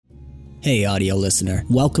Hey, audio listener.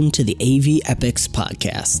 Welcome to the AV Epics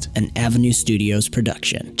Podcast, an Avenue Studios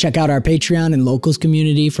production. Check out our Patreon and Locals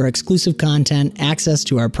community for exclusive content, access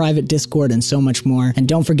to our private Discord, and so much more. And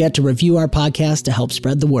don't forget to review our podcast to help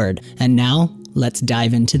spread the word. And now, let's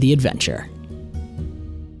dive into the adventure.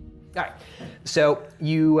 All right. So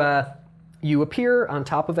you appear on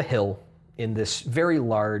top of a hill in this very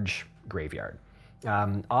large graveyard.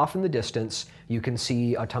 Off in the distance, you can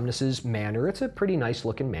see Autumnus's manor. It's a pretty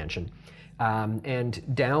nice-looking mansion.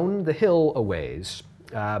 And down the hill a ways,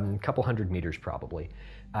 a couple hundred meters probably,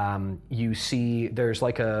 you see there's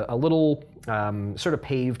like a little sort of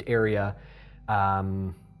paved area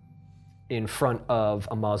in front of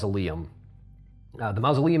a mausoleum. The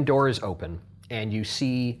mausoleum door is open, and you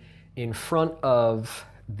see in front of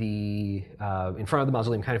the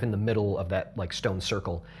mausoleum, kind of in the middle of that like stone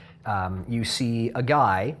circle, you see a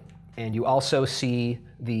guy, and you also see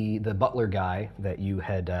the butler guy that you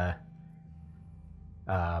had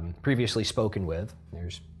previously spoken with.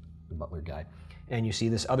 There's the butler guy. And you see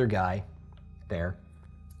this other guy there.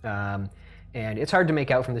 And it's hard to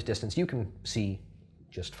make out from this distance. You can see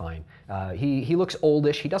just fine. He looks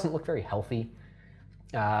oldish. He doesn't look very healthy.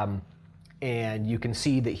 And you can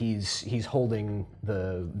see that he's holding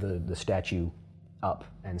the statue up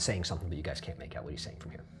and saying something, but you guys can't make out what he's saying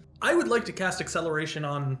from here. I would like to cast acceleration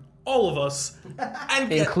on all of us.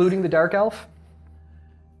 And including the Dark Elf?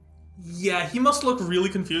 Yeah, he must look really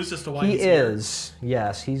confused as to why he's here. He is.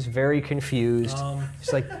 Yes, he's very confused.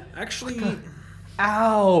 He's like, actually,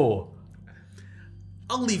 ow!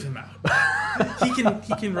 I'll leave him out. He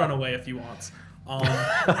can run away if he wants.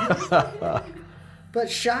 But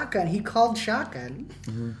shotgun, he called shotgun.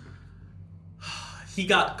 Mm-hmm. He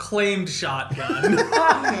got claimed shotgun.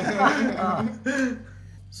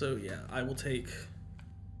 So yeah, I will take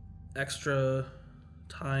extra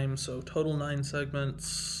time, so total 9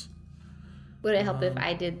 segments. Would it help if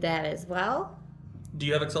I did that as well? Do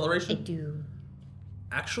you have acceleration? I do.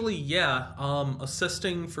 Actually, yeah.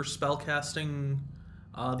 Assisting for spellcasting,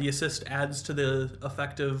 the assist adds to the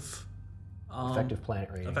effective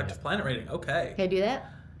planet rating. Effective planet rating. Okay. Can I do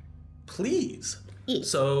that? Please. Yes.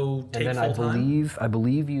 So take and then full time. I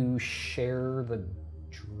believe you share the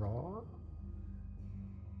draw.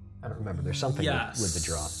 I don't remember. There's something with the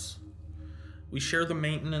draw. We share the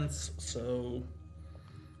maintenance, so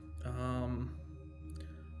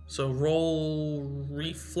roll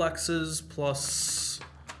reflexes plus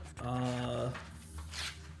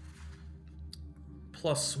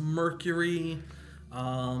Mercury.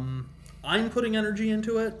 I'm putting energy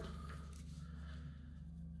into it.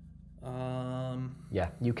 Yeah,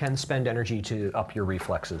 you can spend energy to up your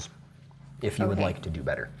reflexes if you would like to do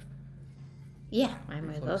better. Yeah, I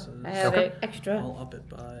might as well. I have it extra. I'll up it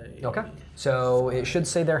by... Okay. So it should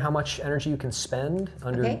say there how much energy you can spend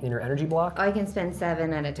in your energy block. I can spend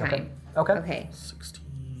 7 at a time. Okay.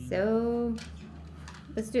 16. So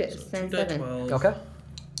let's do it. Spend 7. 12. Okay.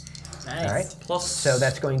 Nice. All right. Plus so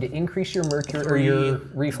that's going to increase your mercury or your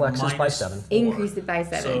reflexes by 7. 4. Increase it by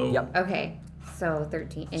 7. So, yep. Okay. So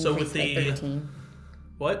 13. Increase So with by the 13.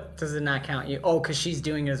 What? Does it not count you? Oh, because she's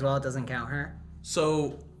doing it as well. It doesn't count her.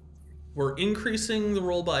 So we're increasing the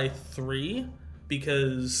roll by 3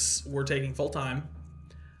 because we're taking full time,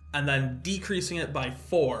 and then decreasing it by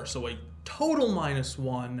 4, so a total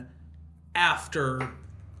 -1 after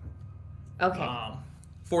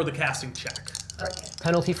for the casting check. Okay.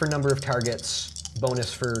 Penalty for number of targets,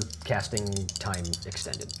 bonus for casting time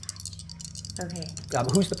extended. Okay.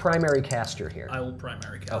 Who's the primary caster here? I will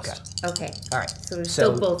primary cast. Okay. All right. So we're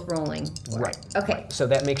still both rolling. Right. Okay. Right. So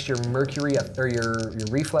that makes your mercury or your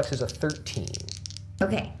reflexes a 13.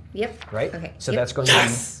 Okay. Yep. Right? Okay. So that's going to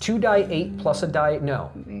be 2 die 8 plus a die,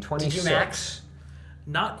 26. Did you max?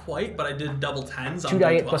 Not quite, but I did double 10s. 2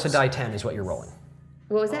 die 8 plus a die 10 is what you're rolling.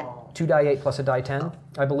 What was that? 2 die 8 plus a die 10,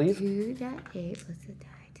 I believe. 2 die 8 plus a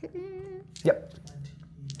die 10. Yep.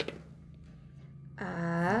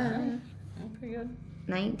 Pretty good.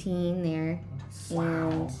 19 there.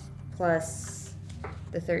 And plus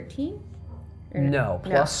the 13? No,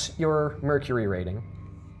 plus your mercury rating.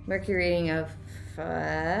 Mercury rating of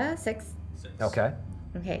 6. Okay.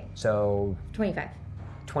 Okay. So 25.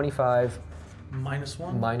 25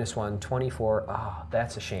 -1. -1, 24. Ah,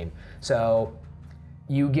 that's a shame. So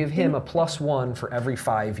you give him a +1 for every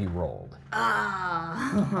 5 you rolled.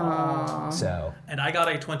 So. And I got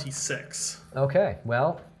a 26. Okay,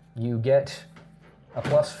 well, you get a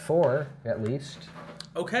 +4 at least.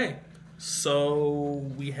 Okay, so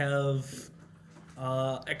we have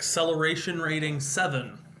acceleration rating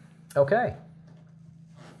 7. Okay.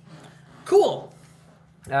 Cool.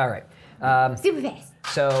 All right. Super fast.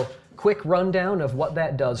 So quick rundown of what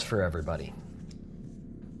that does for everybody.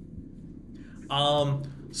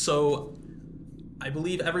 So I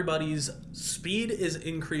believe everybody's speed is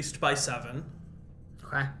increased by 7.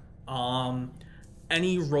 Okay.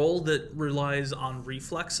 Any roll that relies on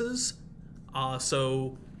reflexes, I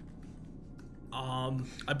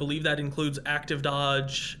believe that includes active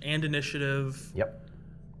dodge and initiative. Yep.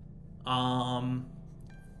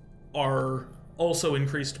 Are also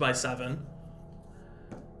increased by 7.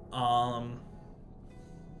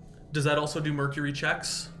 Does that also do Mercury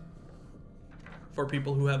checks for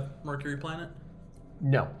people who have Mercury planet?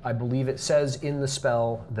 No, I believe it says in the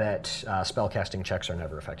spell that spellcasting checks are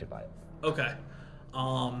never affected by it. Okay.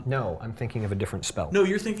 No, I'm thinking of a different spell. No,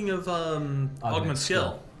 you're thinking of Augment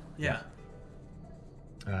Skill. Yeah.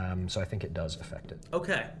 So I think it does affect it.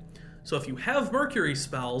 Okay. So if you have Mercury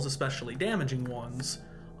spells, especially damaging ones,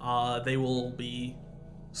 they will be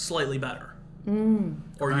slightly better.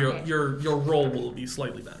 Or your roll will be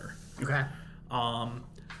slightly better. Okay.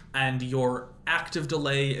 And your active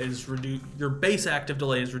delay is reduced. Your base active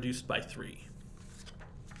delay is reduced by 3.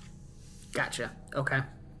 Gotcha. Okay.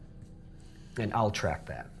 And I'll track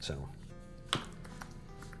that, so.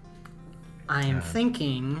 I am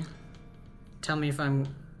thinking, tell me if I'm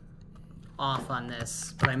off on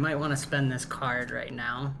this, but I might want to spend this card right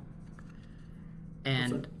now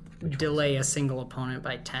and delay a single opponent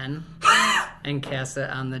by 10 and cast it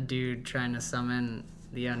on the dude trying to summon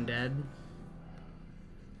the undead.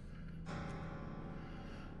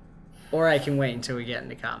 Or I can wait until we get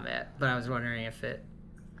into combat, but I was wondering if it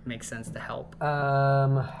makes sense to help.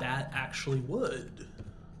 That actually would.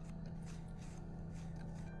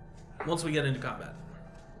 Once we get into combat.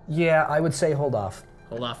 Yeah, I would say hold off,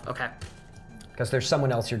 Hold off. Okay. because there's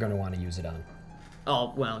someone else you're going to want to use it on.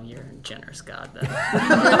 Oh, well, you're a generous god then.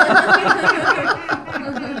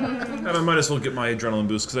 And I might as well get my adrenaline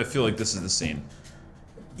boost because I feel like this is the scene.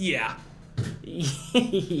 Yeah.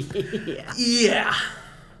 Yeah. Yeah.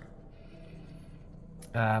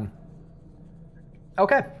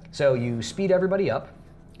 Okay, so you speed everybody up,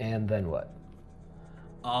 and then what?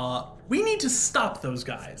 We need to stop those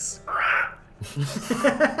guys.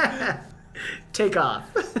 Take off.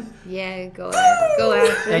 Yeah, go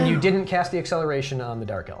after And him. you didn't cast the acceleration on the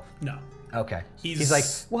Dark Elf. No. Okay. He's- He's like,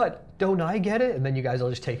 what? Don't I get it? And then you guys will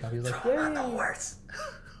just take off. He's like, yay. There are no horses.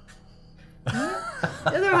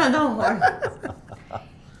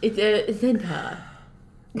 It's a centaur.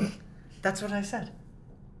 That's what I said.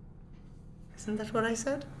 Isn't that what I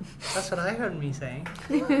said? That's what I heard me saying.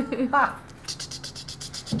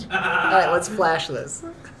 Alright, let's flash this.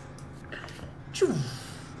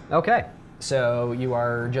 Okay, so you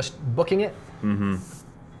are just booking it? Mm-hmm.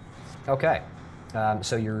 Okay,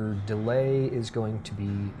 so your delay is going to be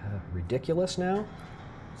ridiculous now?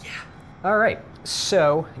 Yeah. All right,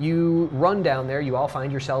 so you run down there. You all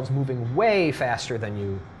find yourselves moving way faster than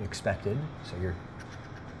you expected. So you're...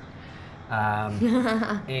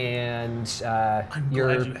 and I'm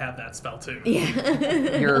you're glad you have that spell too.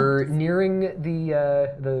 you're nearing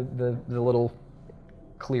the little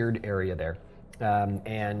cleared area there,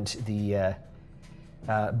 and the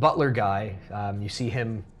butler guy. You see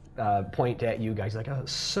him point at you guys like,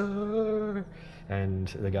 "Sir," and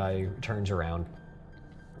the guy turns around.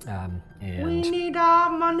 And We need our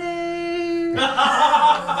money!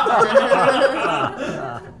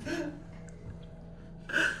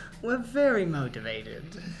 We're very motivated.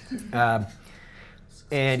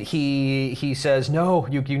 And he says, "No,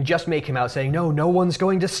 you can just make him out saying, no one's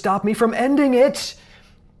going to stop me from ending it."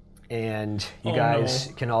 And you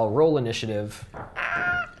guys can all roll initiative.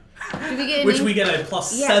 Do we get Which any- we get a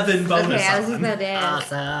plus Yes. 7 bonus Okay, I was just on. about to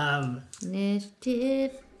ask. Awesome.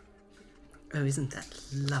 Initiative. Oh, isn't that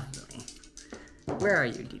lovely? Where are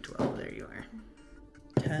you, D12? There you are.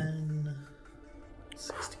 10,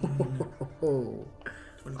 16, Oh,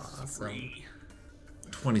 23.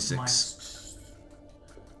 26. Minus.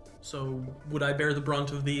 So would I bear the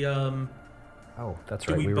brunt of the? Oh, that's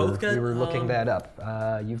Do right. we We both get, were looking that up.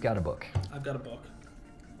 You've got a book. I've got a book.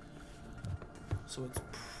 So it's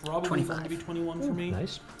probably 25. going to be 21 for me.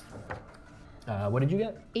 Nice. What did you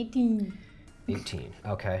get? 18. 18.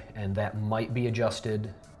 Okay, and that might be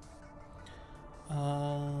adjusted.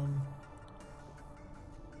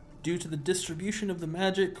 Due to the distribution of the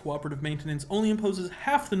magic, cooperative maintenance only imposes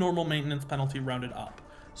half the normal maintenance penalty rounded up.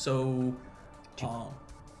 So,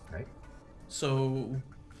 Right? so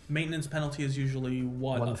maintenance penalty is usually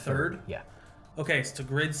what, a third? Yeah. Okay, it's a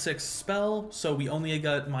grade 6 spell, so we only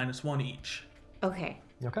got -1 each Okay.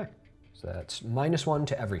 Okay. So that's -1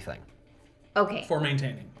 to everything, Okay. for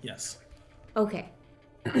maintaining. Yes. Okay.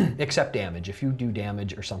 except damage. If you do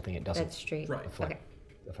damage or something, it doesn't That's straight. Right. affect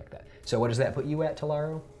affect that. So what does that put you at,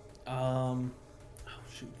 Talaro? Oh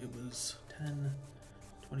shoot, it was 10,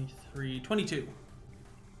 23, 22.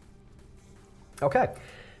 Okay.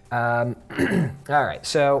 All right.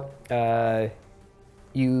 So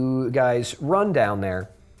you guys run down there,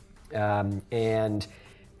 and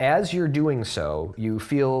as you're doing so, you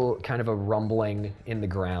feel kind of a rumbling in the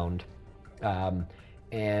ground,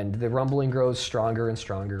 and the rumbling grows stronger and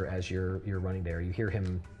stronger as you're running there. You hear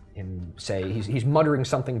him say he's muttering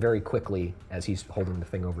something very quickly as he's holding the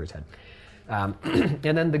thing over his head, and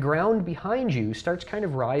then the ground behind you starts kind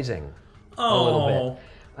of rising a little bit.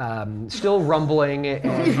 Still rumbling,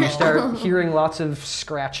 and you start hearing lots of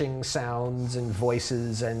scratching sounds and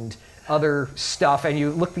voices and other stuff, and you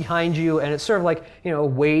look behind you, and it's sort of like, a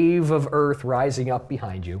wave of earth rising up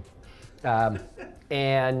behind you.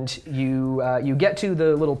 And you get to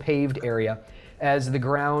the little paved area as the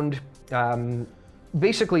ground,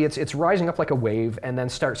 basically it's rising up like a wave and then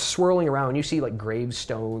starts swirling around. You see like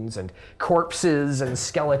gravestones and corpses and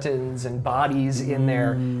skeletons and bodies in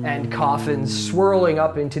there and coffins swirling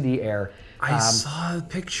up into the air. I saw a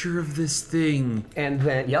picture of this thing. And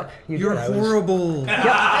then, You're horrible.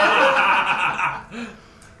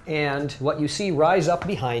 And what you see rise up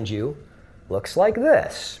behind you looks like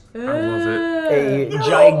this. I love it. A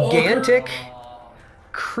gigantic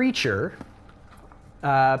creature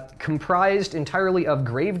comprised entirely of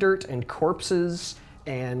grave dirt and corpses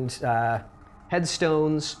and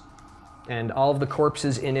headstones, and all of the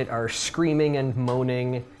corpses in it are screaming and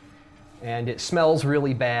moaning, and it smells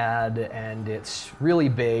really bad, and it's really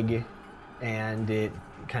big, and it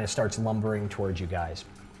kind of starts lumbering towards you guys.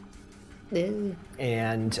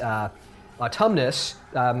 And Autumnus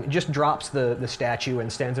just drops the statue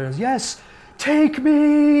and stands there and says, "Yes, take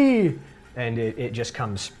me!" And it just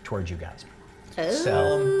comes towards you guys.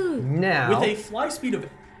 So now, With a fly speed of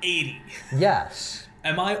 80, yes,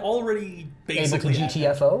 am I already able to basically at it?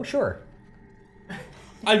 GTFO? Sure.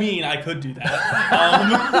 I mean, I could do that.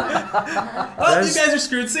 Well, you guys are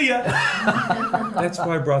screwed. See ya. That's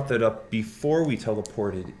why I brought that up before we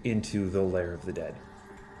teleported into the lair of the dead.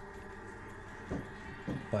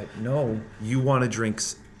 But no, you wanted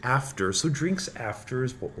drinks after, so drinks after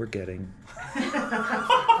is what we're getting.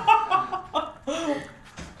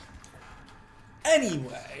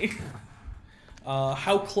 Anyway,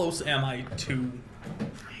 how close am I to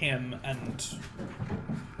him and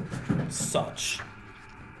such?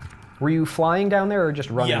 Were you flying down there or just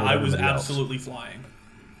running? Yeah, with I was everybody else? absolutely flying.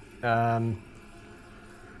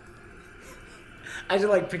 I just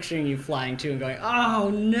like picturing you flying too and going, "Oh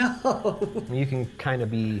no!" You can kind of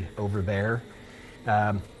be over there,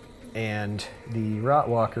 and the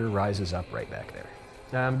Rotwalker rises up right back there.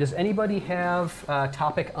 Does anybody have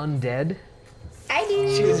topic undead? I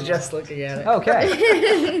do. She was just looking at it.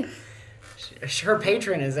 Okay. Her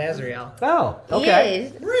patron is Azrael. Oh, okay.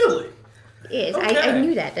 Yes. Really? Yes. Okay. I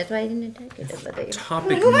knew that. That's why I didn't attack it. But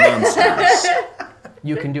Topic monsters.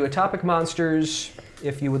 You can do a topic monsters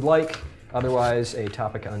if you would like. Otherwise, a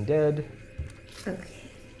topic undead. okay.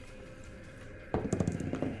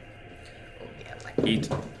 8.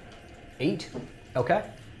 8. Okay.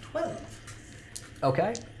 12.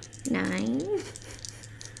 Okay. 9.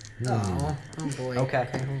 Oh boy. Okay.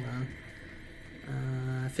 Hold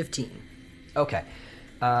on. 15. Okay.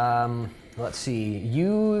 Let's see.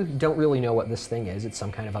 You don't really know what this thing is. It's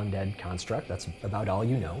some kind of undead construct. That's about all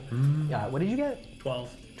you know. What did you get?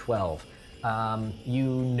 12. 12. You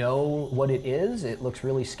know what it is. It looks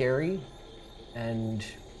really scary and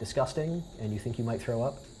disgusting, and you think you might throw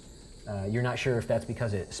up. You're not sure if that's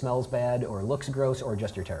because it smells bad or looks gross or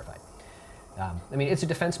just you're terrified. I mean, it's a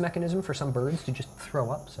defense mechanism for some birds to just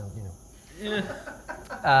throw up, so,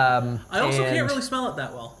 I also can't really smell it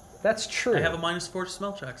that well. That's true. I have a -4 to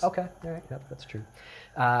smell checks. Okay, all right, yep, that's true.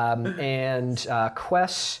 And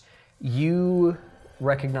Quess, you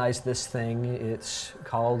recognize this thing. It's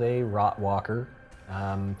called a Rotwalker.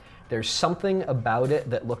 There's something about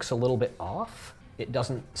it that looks a little bit off. It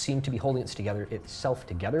doesn't seem to be holding itself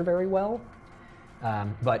together very well,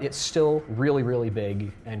 but it's still really, really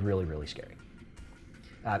big and really, really scary.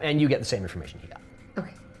 And you get the same information he got.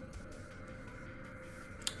 Okay.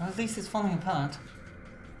 Well, at least it's falling apart.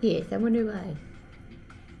 Yes, I wonder why.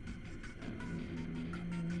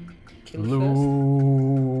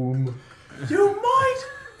 Loom. You might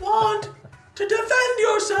want to defend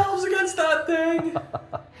yourselves against that thing.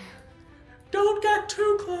 Don't get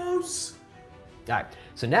too close. All right,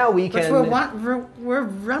 so now we can... We're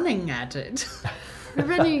running at it. We're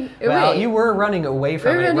running away. Well, you were running away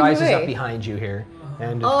from We're it. It running rises away. up behind you here.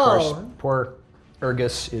 And of course, poor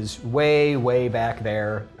Urgus is way, way back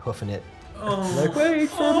there, hoofing it. Like, wait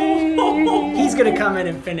for me. He's gonna come in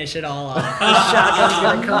and finish it all off. The shotgun's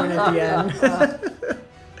gonna come in at the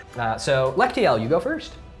end. So, Lectiel, you go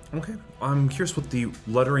first. Okay. I'm curious what the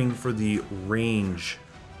lettering for the range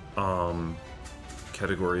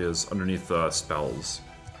category is underneath the spells.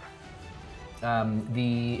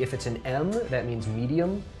 If it's an M, that means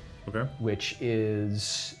medium, Okay. which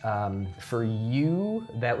is for you,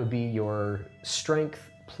 that would be your strength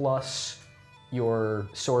plus your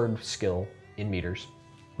sword skill in meters.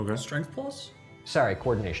 Okay. Strength plus? Sorry,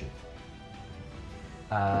 coordination.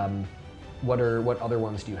 What other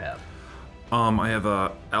ones do you have? I have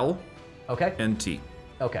a L Okay. and T.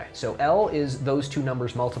 Okay. So L is those two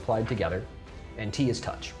numbers multiplied together, and T is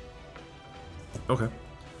touch. Okay.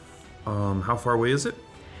 How far away is it?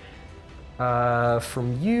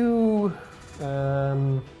 From you,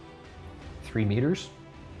 3 meters.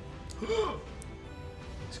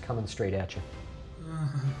 It's coming straight at you.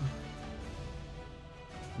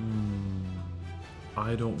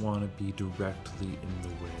 I don't want to be directly in the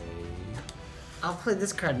way. I'll play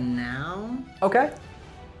this card now. Okay.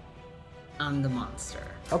 I'm the monster.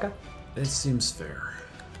 Okay. It seems fair.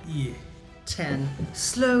 Yeah. 10.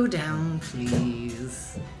 Slow down,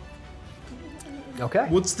 please. Okay.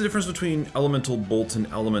 What's the difference between elemental bolt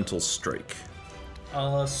and elemental strike?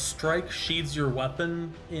 Strike sheathes your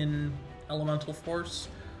weapon in elemental force.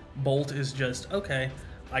 Bolt is just, okay,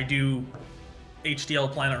 I do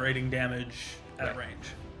HDL planet rating damage at range.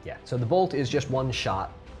 Yeah. So the bolt is just one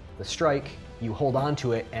shot. The strike, you hold on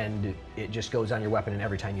to it, and it just goes on your weapon, and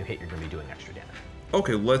every time you hit, you're going to be doing extra damage.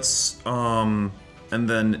 Okay, let's and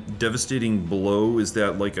then devastating blow, is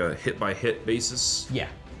that like a hit by hit basis? Yeah.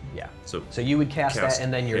 Yeah. So you would cast cast, that,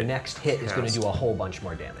 and then your hit, next hit is going to cast. do a whole bunch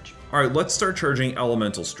more damage. All right, let's start charging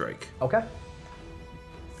elemental strike. Okay.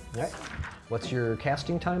 All right. What's your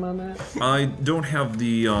casting time on that? I don't have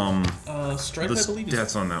the Strike, the I believe, is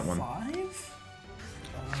stats on that one. 5?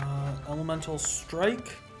 Elemental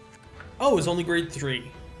strike. Oh, it's only grade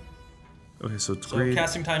 3. Okay, so it's So great.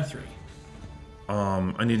 casting time 3.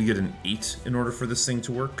 I need to get an 8 in order for this thing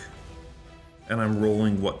to work. And I'm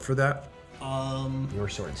rolling what for that? Your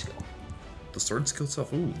sword skill. The sword skill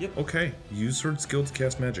itself. Ooh. Yep. Okay. Use sword skill to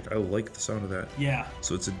cast magic. I like the sound of that. Yeah.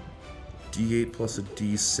 So it's a D8 plus a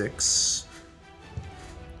D6.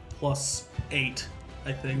 Plus 8,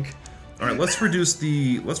 I think. All right, let's reduce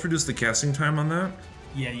the casting time on that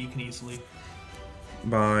Yeah, you can easily.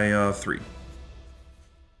 by 3.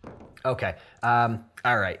 Okay. All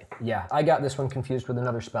right. Yeah, I got this one confused with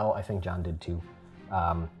another spell. I think John did too.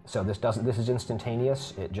 So this is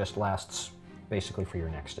instantaneous. It just lasts basically for your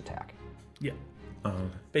next attack. Yeah.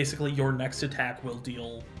 Basically, your next attack will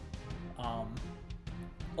deal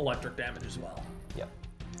electric damage as well. Yep.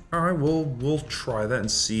 All right, we'll try that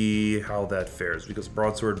and see how that fares, because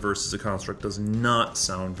broadsword versus a construct does not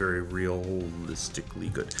sound very realistically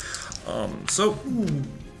good.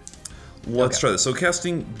 Let's try this. So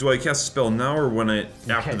casting, do I cast a spell now or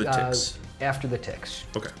after the ticks? After the ticks.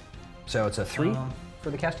 Okay. So it's a 3 for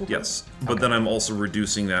the casting time? Yes, but then I'm also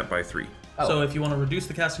reducing that by 3. Oh. So if you want to reduce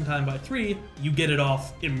the casting time by 3, you get it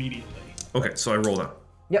off immediately. Okay, so I roll down.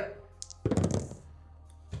 Yep.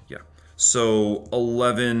 Yeah. So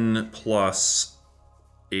 11 plus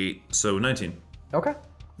 8, so 19. Okay.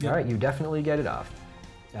 All right, you definitely get it off.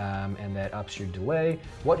 And that ups your delay.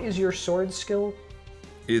 What is your sword skill?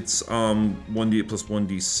 It's 1d8 plus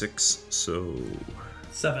 1d6, so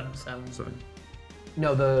 7. 7.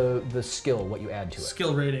 No, the skill, what you add to it.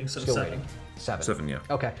 Skill rating, so Skill 7. rating. 7. 7, yeah.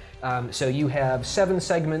 Okay. So you have 7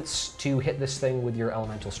 segments to hit this thing with your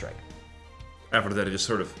elemental strike. After that, it just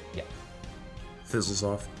sort of Yeah. fizzles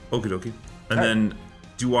off. Okie dokie. And Okay. then,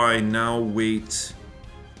 do I now wait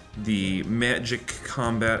the magic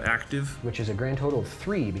combat active? Which is a grand total of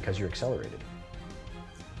 3 because you're accelerated.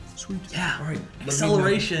 Sweet. Yeah. All right.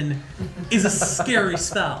 Acceleration is a scary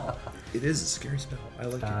spell. It is a scary spell. I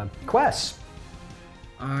like it. Quest.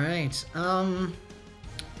 All right.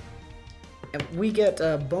 We get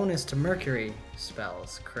a bonus to Mercury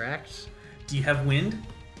spells, correct? Do you have wind?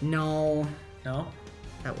 No, No.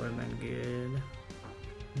 that would have been good.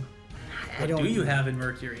 What do you have in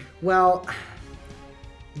Mercury? Well,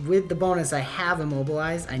 with the bonus, I have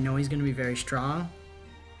immobilized. I know he's going to be very strong,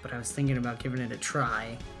 but I was thinking about giving it a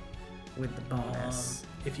try with the bonus.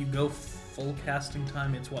 If you go full casting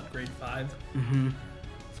time, it's what, grade 5? Mm-hmm.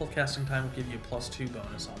 Full casting time will give you a +2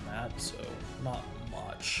 bonus on that, so not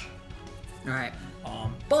much. All right.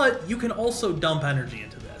 But you can also dump energy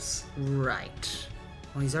into this. Right.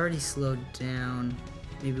 Well, he's already slowed down.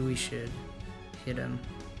 Maybe we should hit him.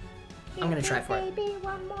 I'm going to try for it. Baby,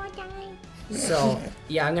 one more time. So,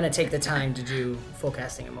 yeah, I'm going to take the time to do full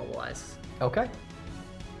casting immobilize. Okay.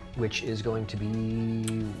 Which is going to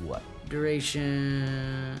be what?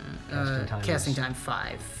 Duration. Casting time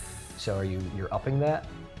 5. So you're upping that?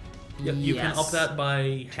 Yep, you can Yes. up that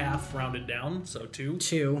by half, rounded down, so 2.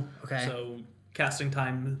 2. Okay. So casting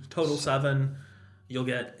time total 7. You'll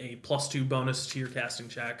get a +2 bonus to your casting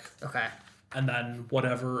check, Okay. and then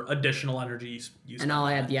whatever additional energy you spend. And I'll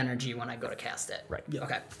add the energy when I go to cast it. Right.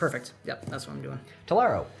 Okay. Perfect. Yep. That's what I'm doing.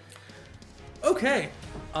 Talaro, Okay.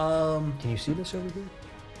 can you see this over here?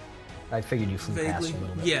 I figured you flew past Vaguely. a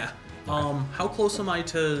little bit. Yeah. How close am I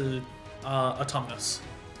to Autumnus?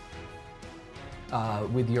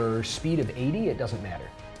 With your speed of 80, it doesn't matter.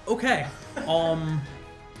 Okay.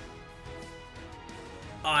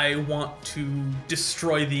 I want to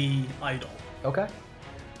destroy the idol. Okay.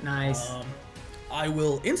 Nice. I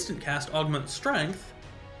will instant cast Augment Strength.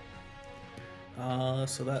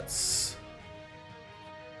 So that's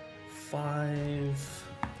 5.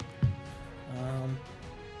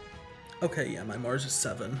 Okay, yeah, my Mars is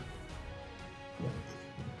 7.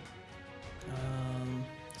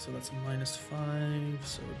 So that's a -5,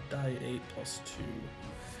 so die 8 +2.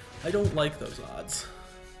 I don't like those odds.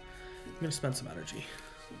 I'm gonna spend some energy.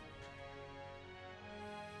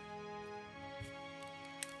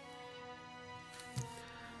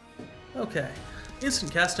 Okay,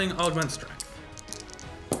 instant casting, Augment Strength.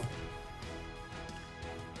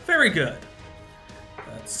 Very good.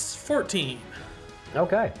 That's 14.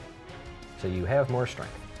 Okay. So you have more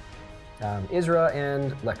strength. Isra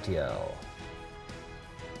and Lectiel.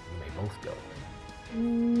 You may both go.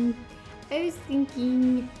 I was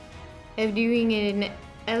thinking of doing an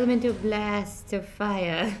elemental blast of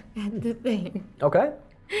fire at the thing. Okay.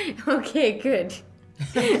 Okay, good.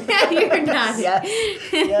 You're not.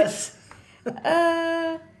 Yes.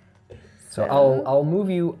 So I'll move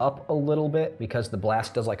you up a little bit because the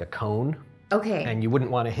blast does like a cone, Okay. and you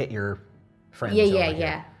wouldn't want to hit your friends. Yeah, over yeah, here.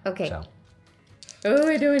 yeah. Okay. So, Oh,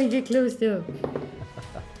 I don't want to get close though.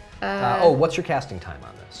 what's your casting time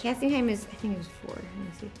on this? Casting time is, I think it was 4. Let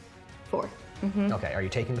me see. 4. Okay, are you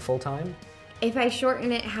taking the full time? If I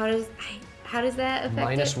shorten it, how does that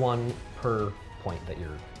affect it? -1 per point that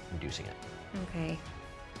you're reducing it. Okay.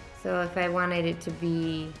 So if I wanted it to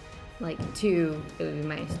be like 2, it would be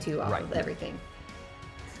 -2 off Right. of everything.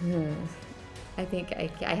 I think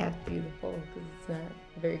I have to do the full because it's not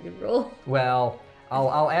a very good roll. Well,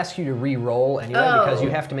 I'll ask you to re-roll anyway because you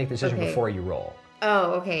have to make the decision okay. before you roll.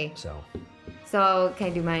 Oh, okay. So, So can I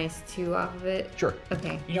do -2 off of it? sure.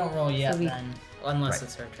 Okay. You don't roll yet So we- then, unless Right.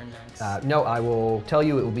 it's her turn next. No, I will tell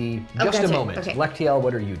you it will be just a gotcha. moment. Okay. Lectiel,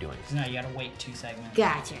 what are you doing? No, you gotta wait 2 segments.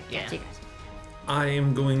 Gotcha. Yeah. Gotcha. I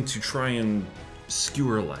am going to try and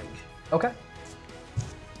skewer a leg. Okay.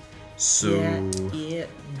 So Yeah,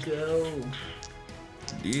 go.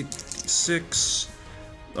 6.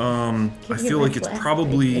 I you feel my like it's glass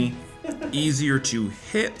probably easier to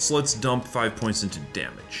hit, so let's dump 5 points into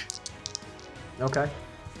damage. Okay.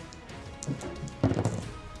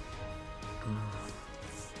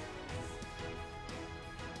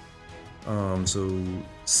 So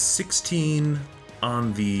 16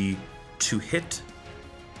 on the to hit.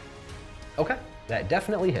 Okay. That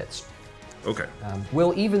definitely hits. Okay.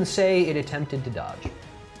 We'll even say it attempted to dodge.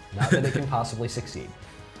 Not that it can possibly succeed.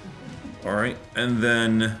 All right, and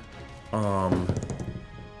then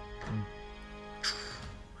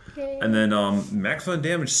maximum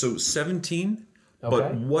damage. So 17. But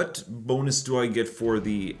Okay. what bonus do I get for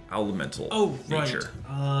the elemental Oh, nature?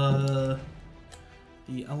 right.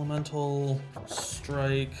 The elemental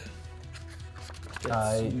strike.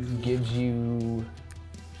 Gives you.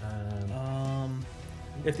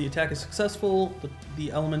 If the attack is successful,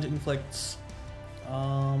 the element inflicts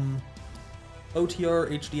OTR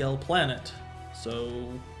HDL planet. So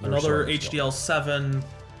another sword skill. HDL 7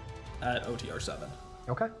 at OTR 7.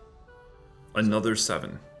 Okay. Another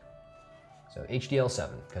 7. So HDL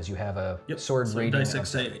 7, because you have a sword so rating. die of 6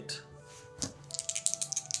 7. to 8.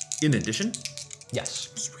 In addition? Yes.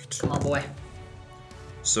 Sweet. Come on, boy.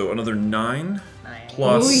 So another 9 Nice.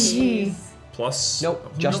 plus. Jeez. Plus.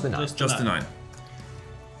 Nope, just the 9. Just the 9.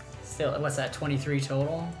 Still, what's that? 23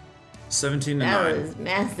 total. 17 and That 9. was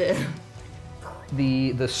massive.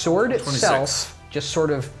 The sword 26. itself just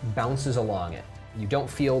sort of bounces along it. You don't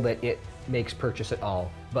feel that it makes purchase at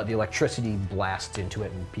all, but the electricity blasts into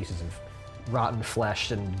it and pieces of rotten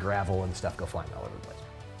flesh and gravel and stuff go flying all over the place.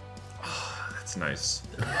 That's nice.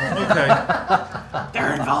 Okay.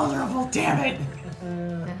 They're invulnerable, damn it!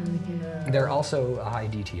 They're also a high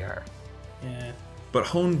DTR. Yeah. But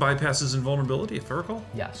Hone bypasses invulnerability, if I recall?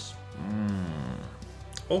 Yes.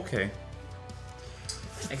 Okay.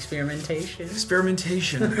 Experimentation.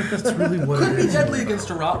 Experimentation. That's really what it Could be is. deadly against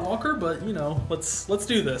a Rotwalker, but you know, let's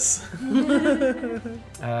do this.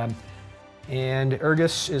 And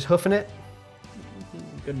Urgus is hoofing it.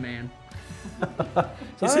 Good man.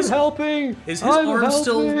 Is I'm his- helping. is his I'm arm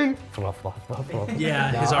still- helping. Fluff, fluff, fluff, fluff.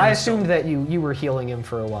 Yeah, No, his I arm's assumed that you were healing him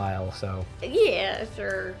for a while, so. Yeah,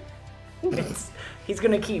 sure. He's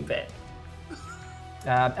gonna keep it.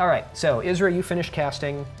 All right, so Isra, you finished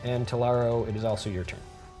casting, and Talaro, it is also your turn.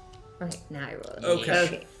 Okay, now I roll. Okay.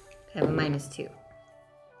 Okay. I have a -2.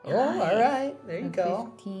 Oh, all right. There you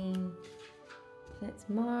go. 15. That's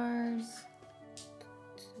Mars.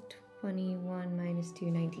 21 minus 2,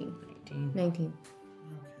 19. 19.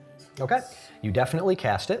 Okay, you definitely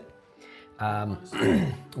cast it.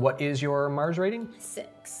 What is your Mars rating?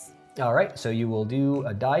 6. All right, so you will do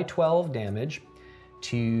a die 12 damage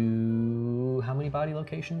to how many body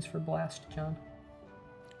locations for blast, John?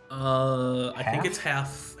 I think Half? it's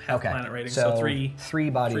half Okay, planet rating, so so three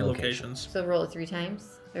body three locations. locations. So roll it 3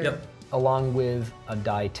 times? Or- Yep. Along with a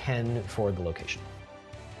die 10 for the location.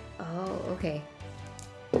 Oh, okay.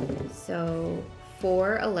 So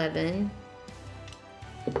 4, 11.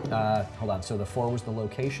 Hold on, so the 4 was the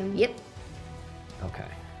location? Yep. Okay.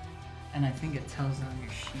 And I think it tells on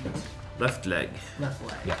your sheet. Left leg. Left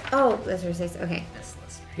leg. Yeah. Oh, that's where it says. Okay. This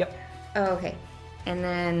list. Yep. Oh, okay. And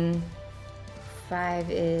then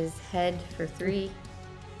 5 is head for 3.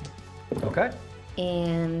 Okay.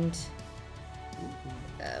 And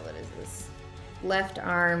what is this? Left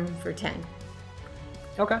arm for 10.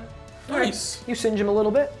 Okay. Nice. You singe him a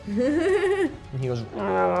little bit. And he goes,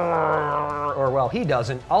 or well, he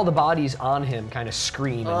doesn't. All the bodies on him kind of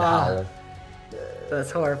scream and howl.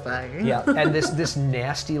 That's horrifying. Yeah, and this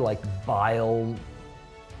nasty like bile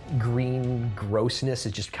green grossness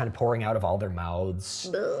is just kind of pouring out of all their mouths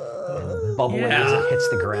and bubbling as Yeah. it hits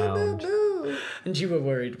the ground. And you were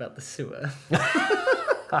worried about the sewer.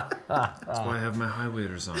 That's why I have my high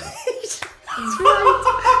waders on. That's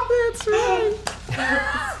right.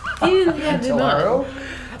 You have the bottle.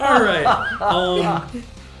 All right.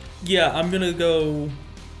 Yeah, I'm gonna go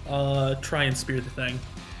try and spear the thing.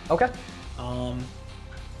 Okay.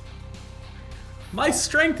 My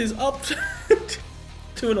strength is up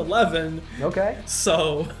to an 11, Okay.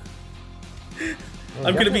 so I'm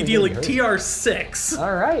gonna definitely be dealing hurt. TR6,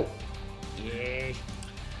 All right.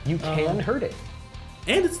 You can hurt it.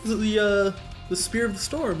 and it's the spear of the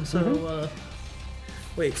storm. So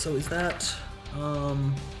wait, so is that but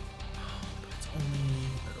it's only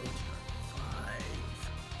at OTR 5.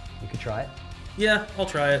 You could try it. Yeah, I'll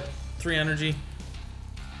try it. 3 energy.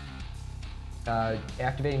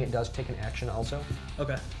 Activating it does take an action also.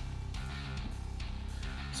 Okay.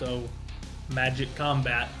 So, magic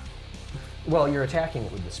combat. Well, you're attacking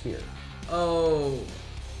it with the spear. Oh.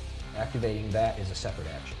 Activating that is a separate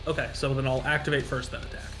action. Okay, so then I'll activate first, then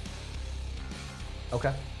attack.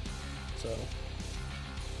 Okay. So,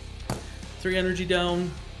 3 energy down.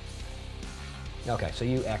 Okay, so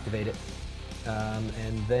you activate it.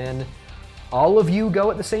 And then all of you go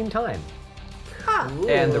at the same time.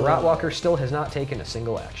 And the Rotwalker still has not taken a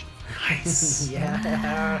single action.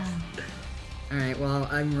 Yeah. All right. Well,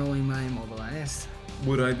 I'm rolling my immobilize.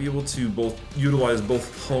 Would I be able to utilize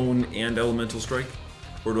both Hone and Elemental Strike?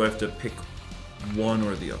 Or do I have to pick one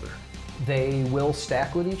or the other? They will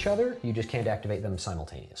stack with each other, you just can't activate them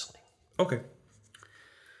simultaneously. Okay.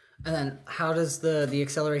 And then, how does the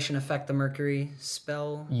acceleration affect the Mercury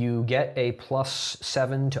spell? You get a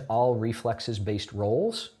 +7 to all reflexes based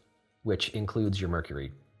rolls, which includes your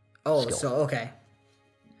Mercury. Oh, skill. so okay.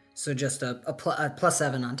 So just a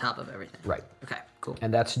 +7 on top of everything. Right. Okay. Cool.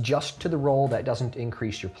 And that's just to the roll, that doesn't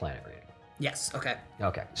increase your planet rating. Yes. Okay.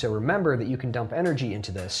 Okay, so remember that you can dump energy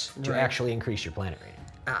into this to Right. actually increase your planet rating.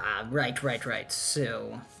 Right.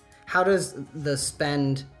 So, how does the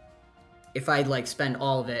spend? If I spend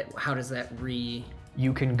all of it, how does that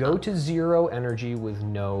You can go to 0 energy with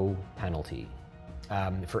no penalty.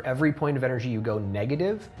 For every point of energy you go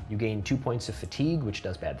negative, you gain 2 points of fatigue, which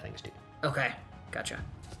does bad things to you. Okay. Gotcha.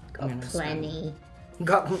 Plenty.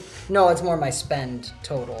 No, it's more my spend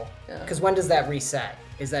total. Because when does that reset?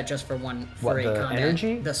 Is that just for one for What, a the combat?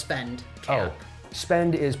 energy? The spend cap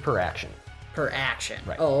Spend is per action. per action.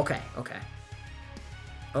 Right. Oh, okay.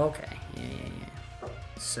 Yeah.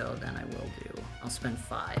 So then I will do. I'll spend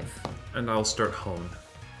 5. And I'll start Hone.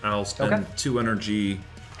 I'll spend Okay. 2 energy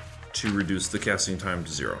to reduce the casting time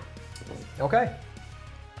to 0. Okay.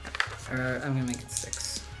 I'm gonna make it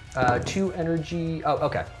 6. 2 energy. Oh,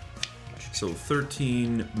 okay. So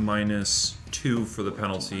 13 minus 2 for the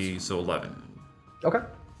penalty, so 11. Okay.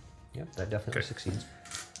 Yep, that definitely Okay. succeeds.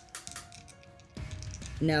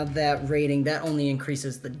 Now that rating, that only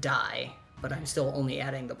increases the die, but I'm still only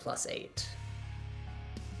adding the +8.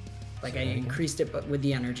 Like, I increased it, but with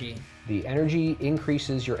the energy. The energy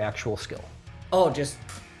increases your actual skill. Oh, just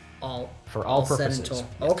all... For all set purposes. until...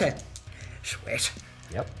 Okay. Sweet.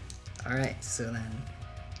 Yep. Alright, so then...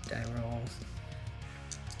 Die rolls.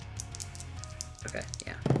 Okay,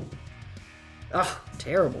 yeah. Oh,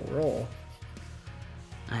 terrible roll.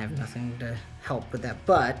 I have nothing to help with that,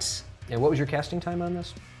 but... And what was your casting time on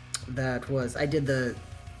this? That was... I did the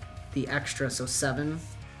extra, so 7.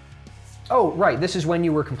 Oh, right. This is when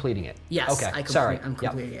you were completing it. Yes, Okay. Sorry. I'm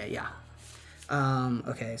completing it, yeah.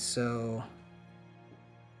 Okay, so...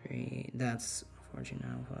 3, that's 14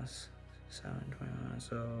 now plus 7, 21,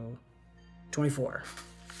 so... 24.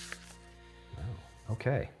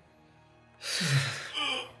 Okay.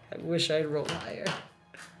 I wish I'd rolled higher.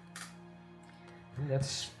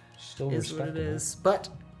 That's still Is what respectable. it is. But,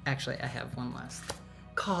 actually, I have one last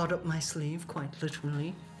card up my sleeve, quite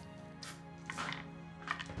literally.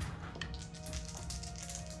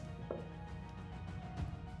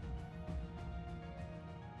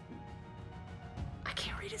 I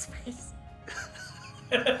can't read his face.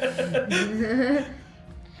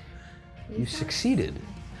 You succeeded.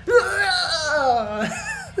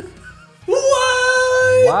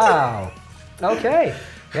 What? Wow. Okay.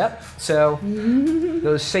 Yep. So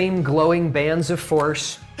those same glowing bands of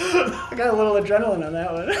force I got a little adrenaline on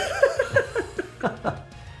that one.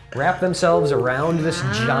 wrap themselves around this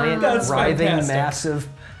giant, That's writhing fantastic. mass of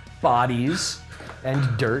bodies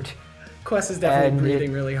and dirt. Quest is definitely And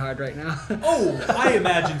breathing really hard right now. Oh, I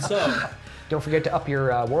imagine so. Don't forget to up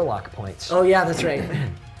your warlock points. Oh yeah, that's right.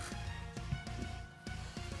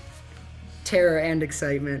 Terror and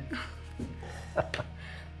excitement.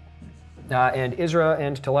 And Isra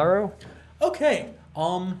and Talaro. Okay.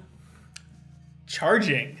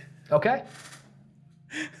 Charging. Okay.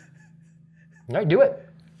 All right, do it.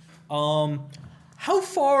 How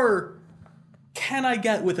far can I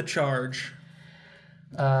get with a charge?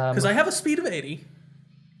 Because I have a speed of 80.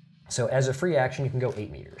 So as a free action, you can go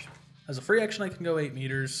 8 meters. As a free action, I can go 8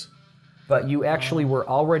 meters. But you actually were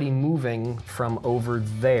already moving from over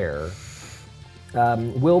there.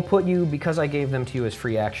 We'll put you, because I gave them to you as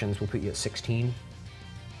free actions, we'll put you at 16.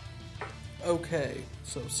 Okay,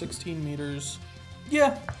 so 16 meters.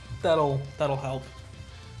 Yeah, that'll help.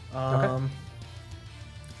 Okay.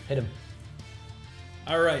 Hit him.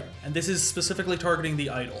 All right, and this is specifically targeting the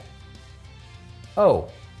idol. Oh,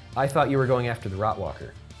 I thought you were going after the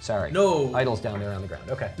Rotwalker. Sorry. No. Idol's down there on the ground.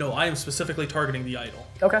 Okay. No, I am specifically targeting the idol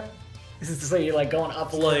Okay. So you're like going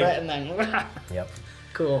up a little Like- bit and then... Yep.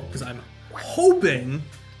 Cool. because I'm hoping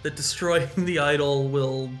that destroying the idol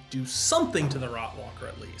will do something to the Rotwalker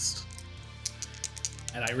at least.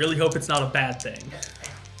 And I really hope it's not a bad thing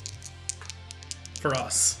for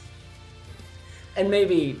us. And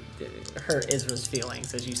maybe hurt Isra's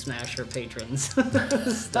feelings as you smash her patrons. I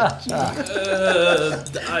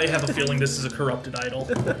have a feeling this is a corrupted idol.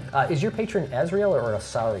 Is your patron Azrael or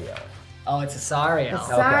Asariel? Oh, it's Asariel.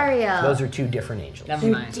 Asariel. Those are two different angels. Never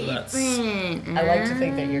mind. Different. I like to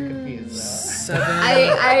think that you're confused. 7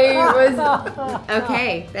 I was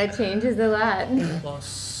okay. That changes a lot. plus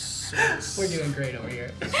 6. We're doing great over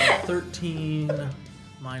here. 13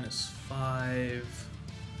 minus 5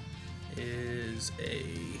 is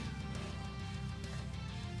an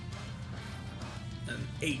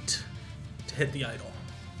 8 to hit the idol.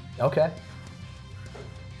 Okay.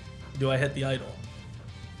 Do I hit the idol?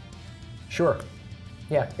 Sure.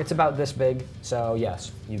 Yeah, it's about this big, so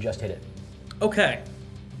yes, you just hit it. Okay.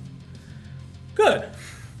 Good.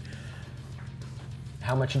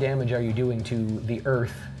 How much damage are you doing to the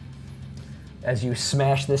earth as you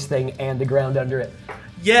smash this thing and the ground under it?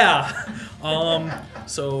 Yeah.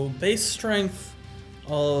 So base strength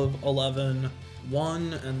of 11,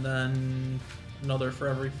 1, and then another for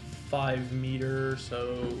every 5 meters.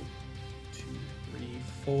 So 2, 3,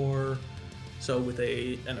 4. So with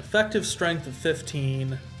an effective strength of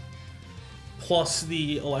 15, plus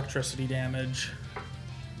the electricity damage.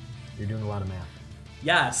 You're doing a lot of math.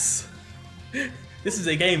 Yes. This is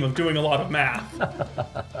a game of doing a lot of math.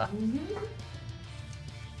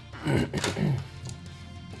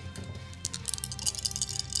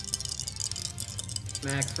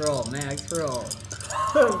 Max roll, max roll.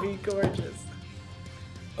 Be gorgeous.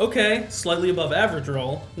 Okay, slightly above average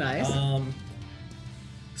roll. Nice.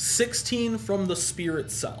 16 from the spear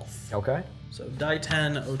itself. Okay. So die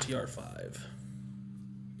 10, OTR 5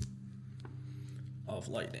 of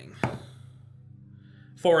lightning.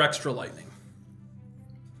 4 extra lightning.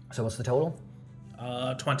 So what's the total?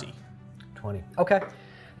 20. 20. Okay.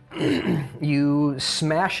 You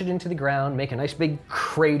smash it into the ground, make a nice big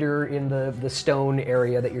crater in the stone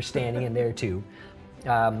area that you're standing in there too.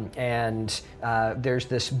 And there's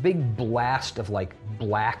this big blast of like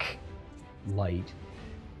black light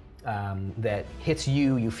that hits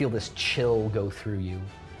you. You feel this chill go through you.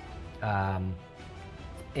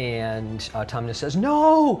 And Autumnus says,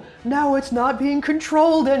 no, it's not being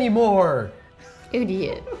controlled anymore.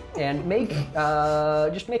 Idiot. And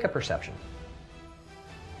just make a perception.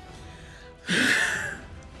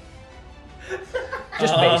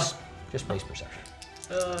 Just base perception.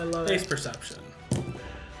 I love Base perception.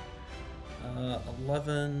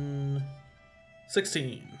 11,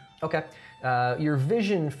 16. Okay. Your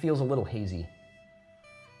vision feels a little hazy.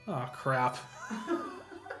 Oh, crap.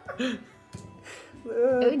 The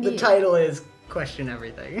title is Question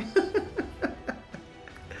Everything.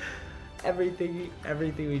 Everything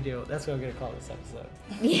we do. That's what I'm gonna call this episode.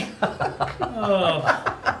 Yeah.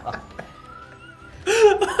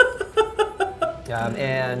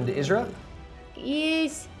 And Isra?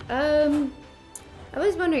 Yes. I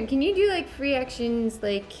was wondering, can you do like free actions,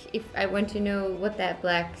 like if I want to know what that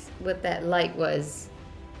light was?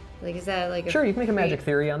 Like, is that like a Sure, you can make a free- magic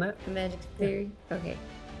theory on that. A magic theory? Okay.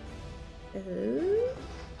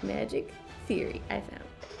 Magic theory. I found.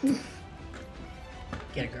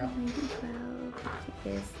 Get it, girl. 12.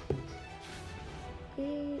 Take this.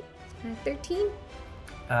 8, 13?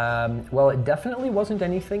 Well, it definitely wasn't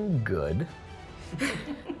anything good.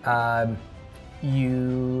 A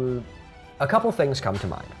couple things come to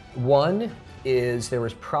mind. One is there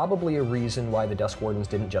was probably a reason why the Dusk Wardens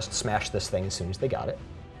didn't just smash this thing as soon as they got it.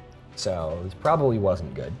 So it probably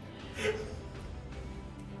wasn't good.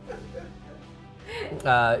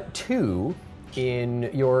 Two, in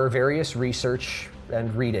your various research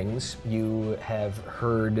and readings, you have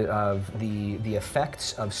heard of the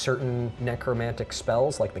effects of certain necromantic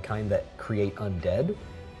spells, like the kind that create undead,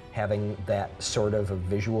 having that sort of a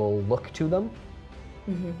visual look to them.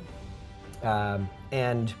 Mm-hmm.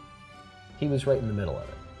 And he was right in the middle of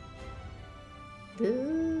it.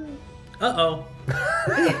 Ooh. Uh-oh.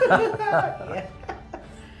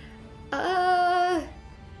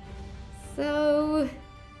 So,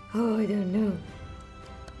 I don't know.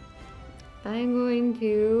 I'm going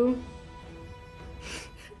to,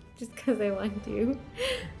 just because I want to,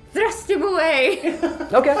 thrust him away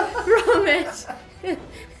Okay. from it.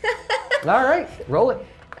 All right. Roll it.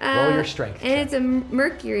 Roll your strength. And it's a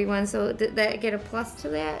mercury one, so did that get a plus to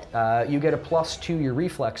that? You get a plus to your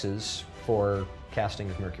reflexes for casting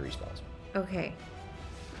of mercury spells. Okay.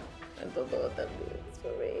 I don't know what that means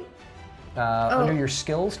for me. Under your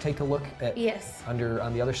skills, take a look at Yes. on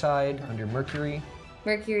the other side, under mercury.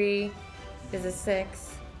 Mercury is a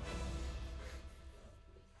 6.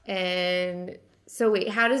 And so wait,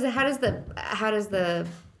 how does the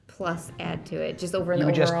plus add to it? Just over You the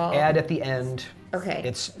would just overall? add at the end. Okay.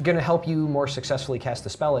 It's going to help you more successfully cast the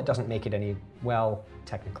spell. It doesn't make it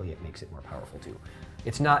technically it makes it more powerful too.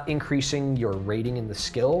 It's not increasing your rating in the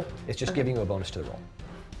skill. It's just giving you a bonus to the roll.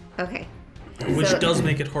 Okay. Which So- does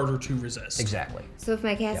make it harder to resist. Exactly. So if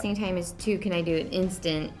my casting time is 2, can I do it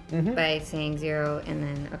instant by saying 0 and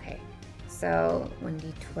then, okay. So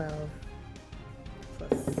 1d12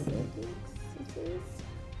 plus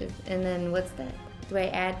 6, and then what's that? Do I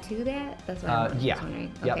add to that? That's what I'm Yeah.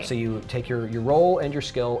 wondering. Yep. Okay. So you take your roll and your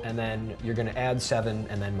skill, and then you're going to add 7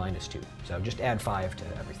 and then minus 2. So just add 5 to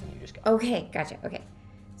everything you just got. Okay, gotcha. Okay.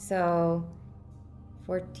 So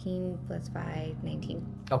 14 plus 5, 19.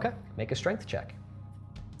 Okay. Make a strength check.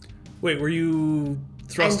 Wait, were you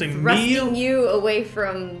thrusting I'm me? thrusting you away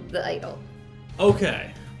from the idol.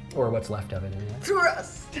 Okay. Or what's left of it anyway.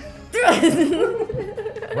 Thrust!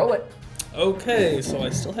 Roll it. Okay, so I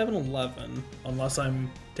still have an 11, unless I'm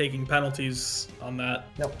taking penalties on that.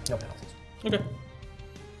 Nope, no penalties. Okay.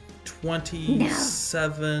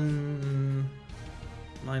 27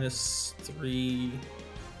 minus 3,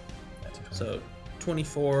 That's a 20. so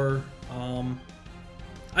 24.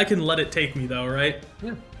 I can let it take me though, right?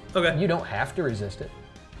 Yeah. Okay. You don't have to resist it.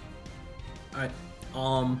 Alright.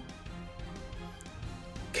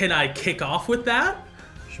 Can I kick off with that?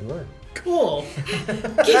 Sure. Cool.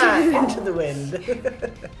 Into the wind.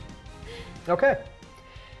 Okay.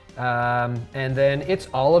 And then it's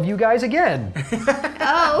all of you guys again.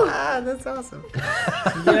 Ah, that's awesome.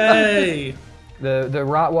 Yay. The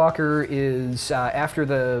Rotwalker is, after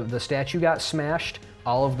the statue got smashed,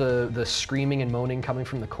 all of the screaming and moaning coming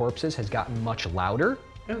from the corpses has gotten much louder.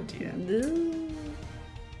 Oh dear.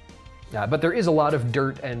 But there is a lot of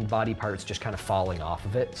dirt and body parts just kind of falling off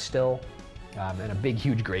of it still. And a big,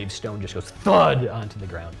 huge gravestone just goes thud onto the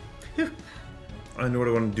ground. I know what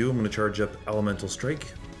I want to do. I'm going to charge up Elemental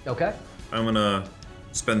Strike. Okay. I'm gonna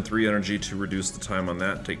spend 3 energy to reduce the time on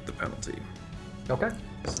that and take the penalty. Okay.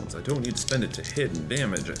 Since I don't need to spend it to hit and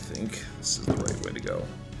damage, I think this is the right way to go.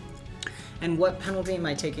 And what penalty am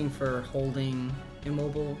I taking for holding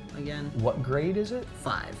immobile again? What grade is it?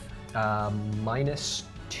 5. -2.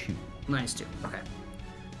 -2. Okay.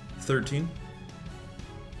 13.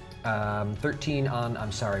 13 on,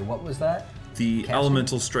 I'm sorry, what was that? The Casting?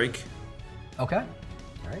 elemental strike. Okay.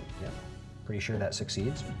 All right, yeah. Pretty sure that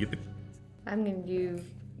succeeds. Yep. I'm gonna do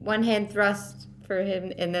one hand thrust for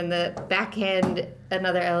him, and then the backhand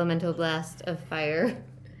another elemental blast of fire.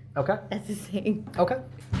 Okay. That's the same. Okay.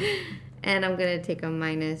 And I'm gonna take a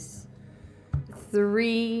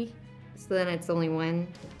 -3, so then it's only 1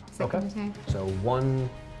 second attack. So 1,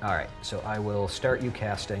 all right. So I will start you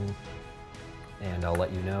casting, and I'll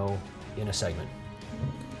let you know in a segment.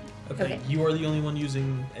 Okay. Okay. You are the only one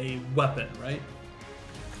using a weapon, right?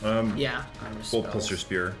 Yeah. I'm just Bolt plus your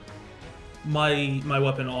spear. My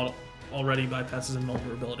weapon already bypasses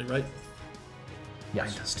invulnerability, right?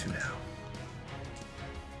 Yes. Does 2 now.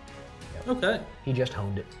 Okay. He just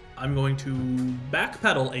honed it. I'm going to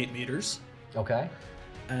backpedal 8 meters Okay.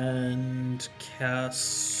 and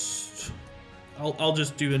cast. I'll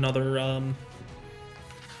just do another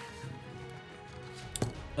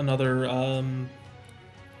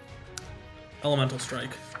elemental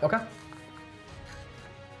strike. Okay.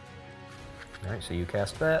 All right, so you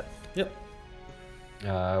cast that. Yep.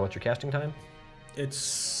 What's your casting time?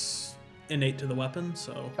 It's innate to the weapon,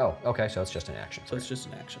 so Oh, okay, so it's just an action. it's just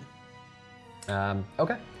an action.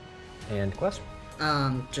 Okay. And Quest?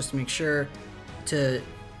 Just to make sure to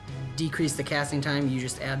decrease the casting time, you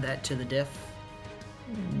just add that to the diff.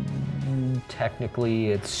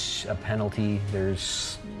 Technically, it's a penalty.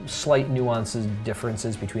 There's slight nuances,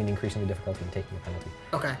 differences between increasing the difficulty and taking a penalty.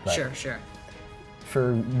 Okay, Right. sure.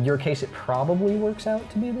 For your case, it probably works out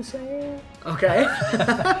to be the same. Okay.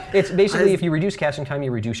 It's basically if you reduce casting time,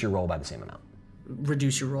 you reduce your roll by the same amount.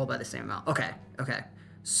 Reduce your roll by the same amount. Okay.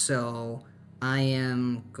 So I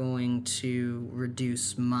am going to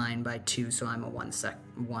reduce mine by 2, so I'm a one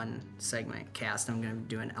segment cast. I'm going to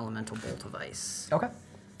do an elemental bolt of ice. Okay.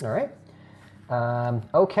 All right.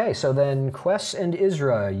 Okay, so then Quest and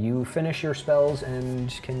Isra, you finish your spells and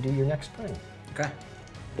can do your next thing. Okay.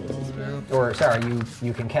 Or, sorry,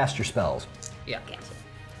 you can cast your spells. Yeah. Gotcha.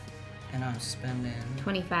 And I'm spending.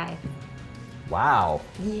 25. Wow.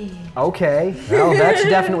 Yeah. Okay. Well, that's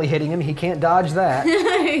definitely hitting him. He can't dodge that.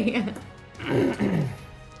 Yeah.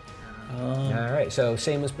 All right, so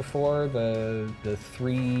same as before, the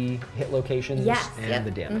 3 hit locations Yes, and yep,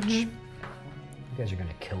 the damage. You guys are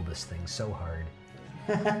gonna kill this thing so hard.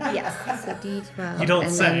 Yes. So D12. You don't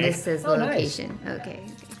and say. then this says Oh, nice. location. Okay.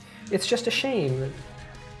 It's just a shame. that-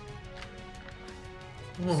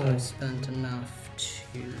 So I spent enough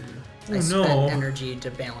to. I Oh, spent no. energy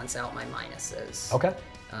to balance out my minuses. Okay.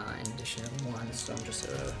 In addition to 1, so I'm just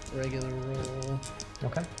a regular roll.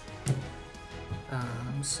 Okay.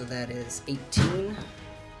 So that is 18.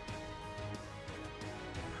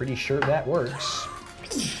 Pretty sure that works.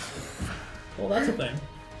 Well, that's a thing.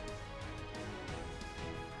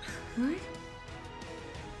 What?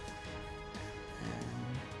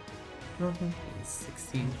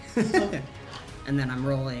 16. Okay. And then I'm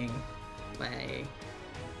rolling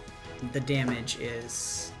the damage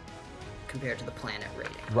is compared to the planet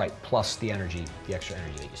rating. Right, plus the energy, the extra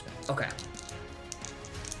energy that you spent. Okay.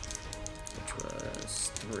 Which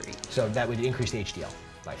was 3. So that would increase the HDL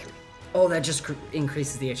by 3. Oh, that just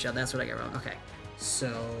increases the HL. That's what I got wrong. Okay.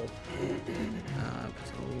 So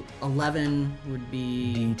 11 would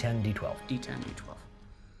be D10, D12. D10, D12.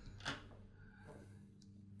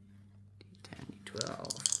 D10,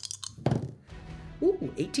 D12.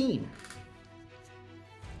 Ooh, 18.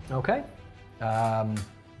 Okay.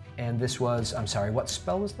 And this was, I'm sorry, what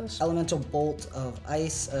spell was this? Elemental bolt of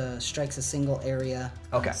ice strikes a single area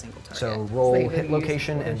on Okay. a single target. So roll Like hit use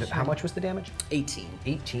location and push how much was the damage? 18.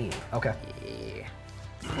 18. Okay. Yeah.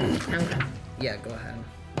 Okay. Yeah, go ahead.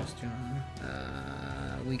 Just doing,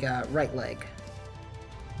 we got right leg.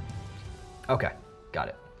 Okay. Got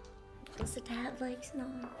it. Does the dad like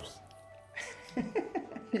snobs?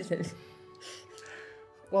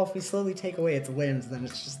 Well, if we slowly take away its limbs, then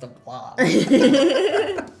it's just a blob.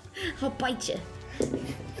 I'll bite you.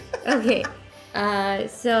 Okay.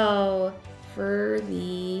 So for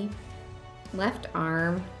the left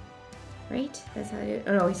arm, right? That's how you.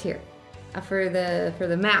 Oh no, he's here. For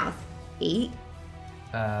the mouth, 8.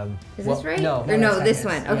 Is this right? No. Or no, that's this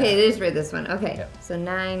not- one. Okay, it is for this one. Okay. Yeah. So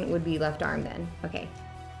 9 would be left arm then. Okay.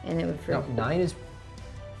 And it would for. No, 9 is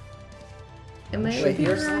Am I Wait, looking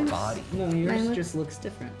yours wrong? body. No, Mine yours looks- just looks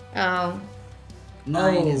different. Oh.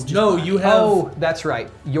 9 is just no, body. you have. Oh, that's right.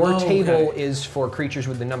 Your Oh, table okay. is for creatures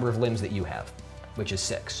with the number of limbs that you have, which is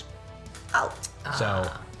 6. Oh, So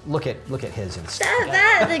look at his instead.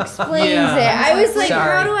 that explains Yeah. it. I was like,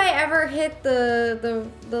 Sorry. how do I ever hit the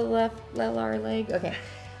left lower leg? Okay.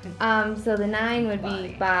 So the 9 would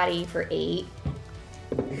be body for 8.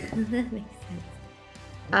 That makes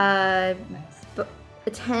sense. But a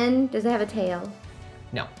 10, does it have a tail?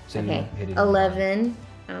 No. So Okay. you hit it. 11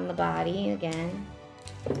 on the body again.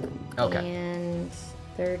 Okay. And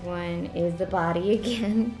third one is the body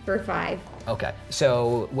again for 5. Okay.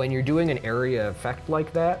 So when you're doing an area effect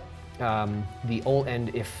like that,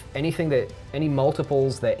 if any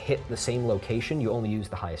multiples that hit the same location, you only use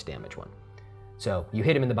the highest damage one. So you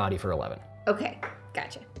hit him in the body for 11. Okay,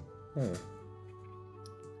 gotcha.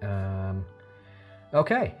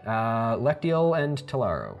 Okay. Lectiel and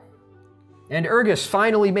Talaro. And Urgus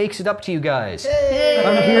finally makes it up to you guys.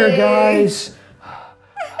 I'm here, guys.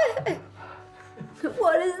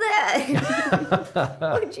 What is that?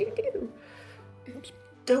 What'd you do?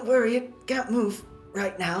 Don't worry, it can't move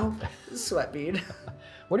right now. Sweatbeard.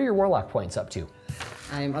 What are your warlock points up to?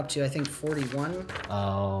 I'm up to, I think, 41.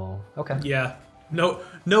 Oh, okay. Yeah. No,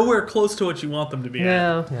 nowhere close to what you want them to be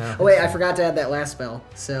at. Yeah. Oh, wait, I forgot to add that last spell.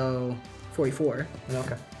 So, 44.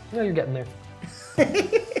 Okay. No, you're getting there.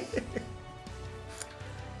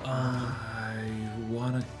 I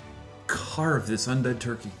want to carve this undead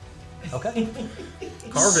turkey. Okay.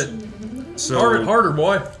 Carve it. So, Carve it harder,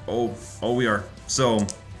 boy. Oh, we are. So,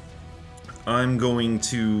 I'm going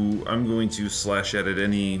to slash at it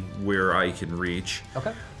anywhere I can reach.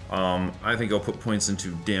 Okay. I think I'll put points into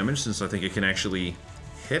damage since I think I can actually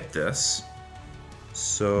hit this.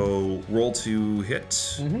 So, roll to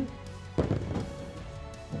hit.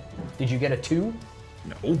 Did you get a 2?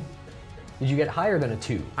 No. Did you get higher than a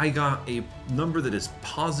 2? I got a number that is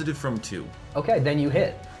positive from 2. Okay, then you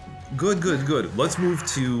hit. Good. Let's move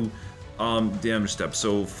to damage step.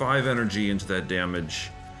 So 5 energy into that damage.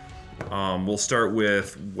 We'll start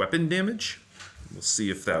with weapon damage. We'll see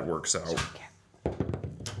if that works out.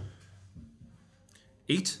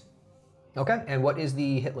 8. Okay, and what is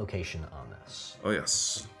the hit location on this? Oh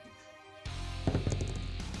yes.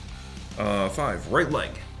 5. Right leg.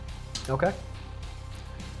 Okay.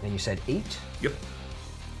 And you said 8? Yep.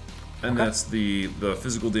 And that's the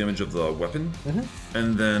physical damage of the weapon.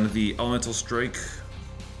 And then the elemental strike.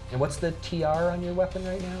 And what's the TR on your weapon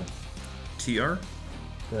right now? TR.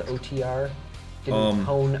 The OTR? Didn't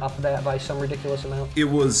hone up that by some ridiculous amount? It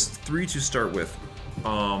was 3 to start with.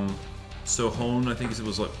 So hone, I think it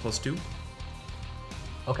was like +2.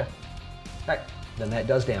 Okay. Alright, then that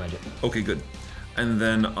does damage it. Okay, good. And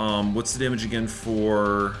then what's the damage again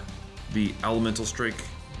for the elemental strike?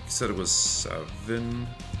 You said it was 7.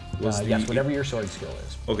 Yes, whatever your sword skill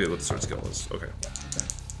is. Okay, what the sword skill is. Okay.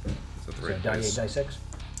 Is that the So right die 8, dice? die 6?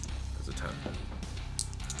 That's a 10.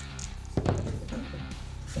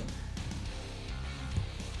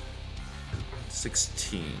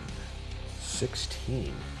 $16.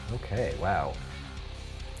 16. Okay, wow.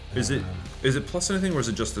 Is it plus anything or is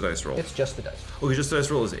it just the dice roll? It's just the dice. Okay, just the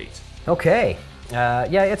dice roll is 8. Okay.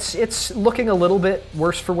 Yeah, it's looking a little bit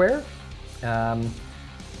worse for wear.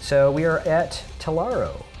 So we are at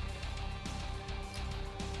Talaro.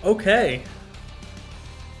 Okay.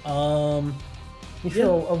 You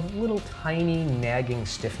feel a little tiny nagging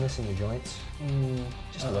stiffness in your joints.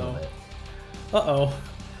 Just a little bit.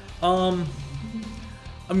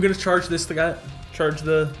 I'm gonna charge this guy. Charge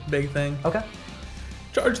the big thing. Okay.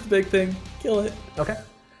 Charge the big thing. Kill it. Okay.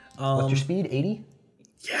 What's your speed? 80?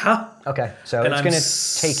 Yeah. Okay, so And it's I'm going to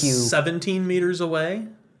take you... 17 meters away,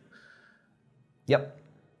 Yep.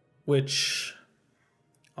 which,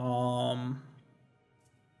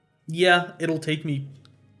 yeah, it'll take me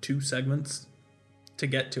 2 segments to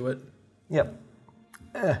get to it. Yep.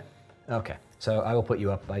 Okay, so I will put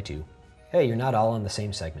you up by 2. Hey, you're not all on the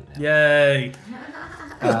same segment now. Yay.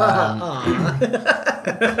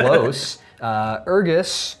 Close.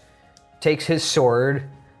 Urgus takes his sword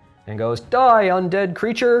and goes, "Die, undead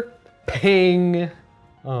creature!" Ping.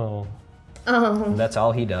 Oh. Oh, That's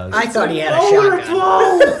all he does. I thought he had a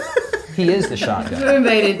shotgun. He is the shotgun. who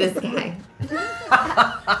invited this guy?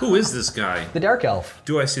 Who is this guy? The dark elf.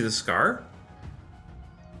 Do I see the scar?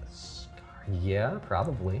 Yeah,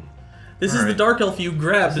 probably. This is the Alright. dark elf you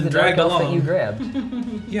grabbed The and dark dragged elf along. that you grabbed.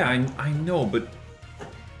 Yeah, I know, but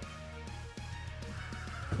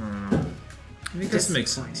I think this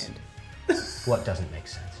makes sense. What doesn't make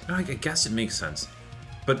sense? No, I guess it makes sense.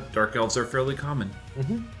 But dark elves are fairly common.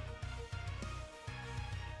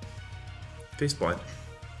 Face blind.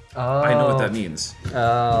 Oh. I know what that means.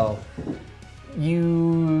 Oh.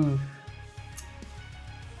 You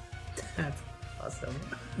That's awesome.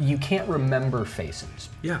 You can't remember faces.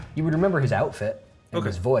 Yeah. You would remember his outfit and Okay.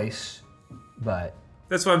 his voice, but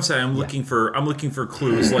That's what I'm saying. I'm looking for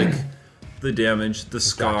clues like the damage, the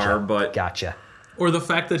scar, but gotcha. Or the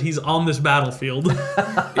fact that he's on this battlefield.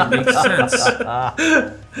 it makes sense.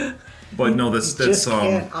 But no, that's Just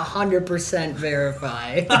can't 100%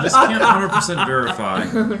 verify. just can't 100% verify.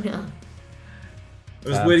 Oh no. I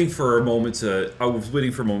was waiting for a moment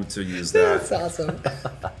to use that. That's awesome.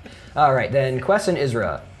 All right, then Quest and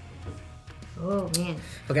Isra. Oh man.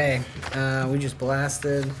 Okay, we just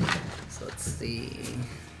blasted. So let's see.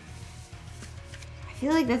 I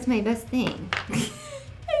feel like that's my best thing. It's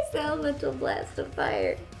the elemental blast of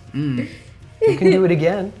fire. You can do it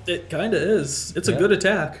again. It kind of is. It's a good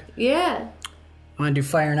attack. Yeah. Want to do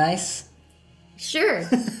fire and ice? Sure.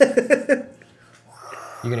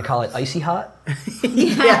 You're gonna call it Icy Hot?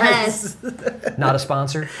 Yes. Not a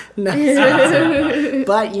sponsor. But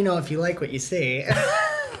you know, if you like what you see.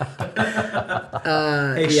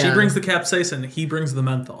 Hey, she brings the capsaicin, he brings the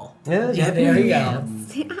menthol. Yeah, Yeah, there you go.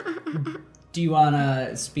 Do you want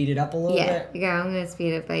to speed it up a little Yeah. bit? Yeah. I'm gonna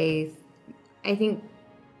speed it by, I think,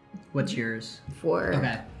 What's yours? 4.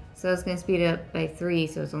 Okay. So I was gonna speed it up by 3,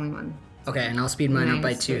 so it's only 1. Okay, and I'll speed mine up by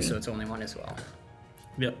Minus 2, 3. so it's only 1 as well.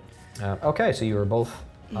 Yep. Okay, so you were both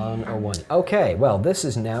on a 1. Okay, well, this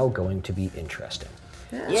is now going to be interesting.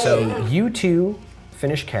 So you two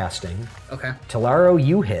finish casting. Okay. Talaro,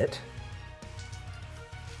 you hit.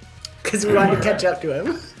 Because we wanted to catch up to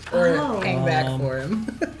him. Or Oh. hang back for him.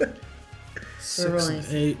 6 rolling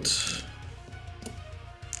and 8.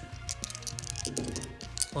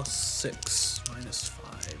 Plus 6 minus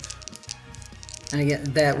 5. And again,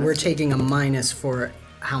 that we're taking a minus for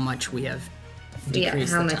how much we have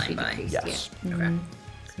decreased how the much time we by. decreased, Yes. yeah. Okay.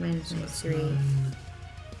 It's minus 3.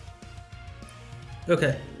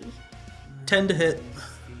 Okay. 10 to hit.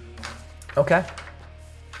 Okay.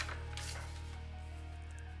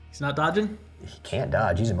 He's not dodging? He can't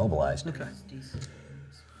dodge, he's immobilized. Okay.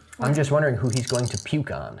 I'm just wondering who he's going to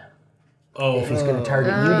puke on. Oh, If he's going to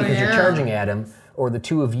target you because you're charging at him, or the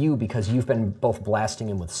two of you because you've been both blasting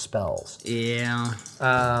him with spells. Yeah.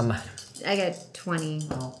 I got 20.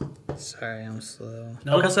 Sorry, I'm slow.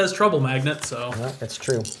 no one else has trouble magnet, so. Well, that's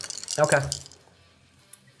true. Okay.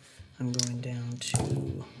 I'm going down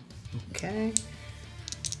to. Okay.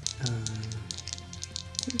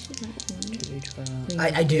 2d12.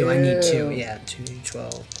 I do. I need 2. Yeah,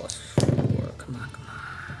 2d12 plus 4. Come on, come on.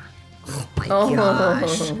 Oh my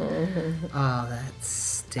gosh. Oh, that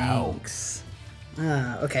stinks.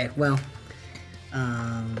 Okay, well.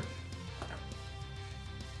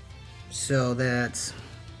 So that's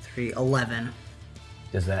 11.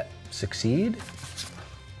 Does that succeed?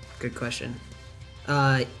 Good question.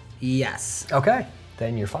 Yes. Okay,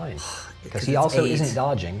 then you're fine. Because he it's also 8. isn't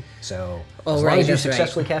dodging, so Oh, as long right, as you that's right.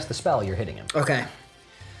 successfully cast the spell, you're hitting him. Okay.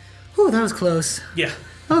 Whew, that was close. Yeah.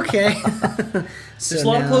 Okay. There's a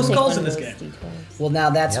lot of close calls in this game. Well,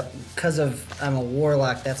 now that's Yep. because of I'm a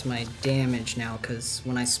warlock. That's my damage now. Because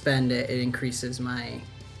when I spend it, it increases my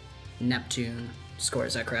Neptune score.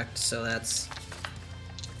 Is that correct? So that's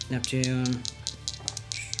Neptune.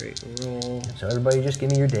 Straight roll. So everybody just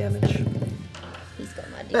give me your damage. He's got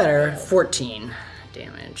my Better. 14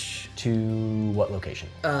 damage. To what location?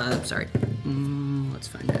 Sorry. Let's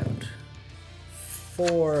find out.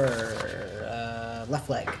 For left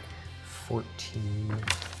leg. 14.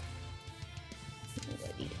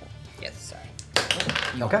 Yes.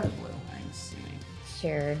 Sorry. Okay. Blue. I'm assuming.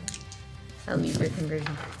 Sure. I'll leave your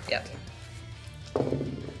conversion. Yep.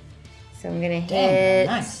 So I'm gonna hit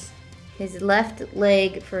Nice. his left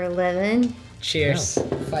leg for 11. Cheers.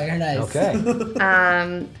 Fire nice. Okay.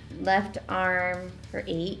 Left arm for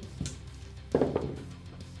 8.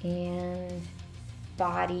 And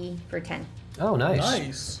body for 10. Oh, nice.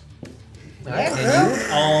 Nice.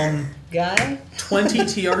 Yeah, guy. 20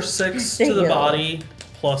 TR6 to the body,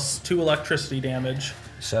 plus 2 electricity damage,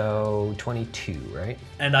 So 22, right?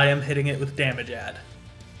 and I am hitting it with damage add.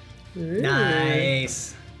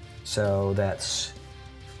 Nice. So that's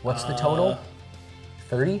what's the total?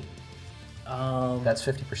 30? That's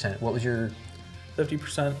 50%. What was your?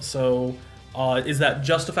 50%, so is that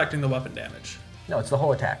just affecting the weapon damage? No, it's the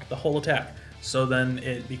whole attack. The whole attack. So then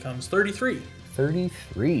it becomes 33.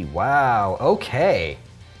 33. Wow. Okay.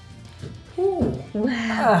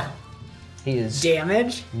 Wow. He is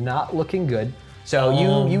Damage. not looking good.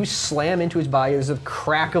 So you slam into his body. There's a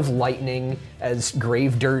crack of lightning as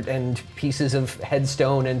grave dirt and pieces of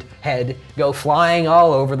headstone and head go flying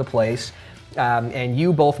all over the place. And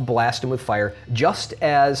you both blast him with fire, just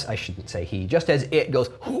as, I shouldn't say he, just as it goes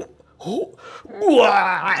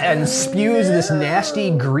and spews this nasty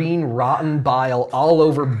green rotten bile all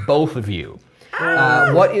over both of you.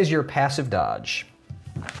 What is your passive dodge?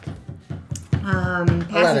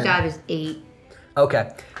 Passive dodge is 8.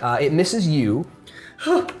 Okay, it misses you.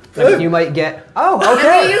 You might get. Oh,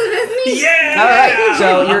 okay. Yeah! All right.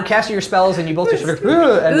 So you're casting your spells, and you both just sort of,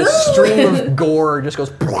 and this stream of gore just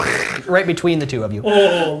goes right between the two of you.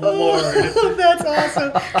 Oh, Lord. That's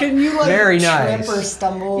awesome. Can you like Very trip nice. or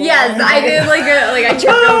stumble? Yes, I did I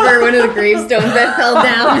tripped over one of the gravestones that fell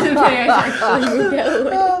down and I actually moved out of the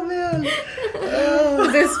way. Oh man,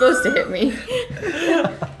 They're supposed to hit me.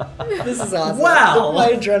 this is awesome. Wow.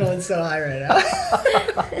 My adrenaline's so high right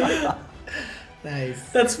now. Nice.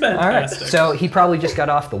 That's All right. fantastic. So he probably just got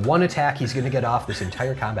off the one attack he's going to get off this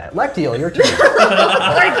entire combat. Lectiel, your turn. Poor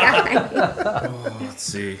guy. Let's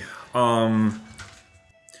see.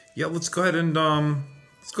 Yeah, let's go ahead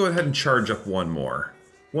and charge up one more.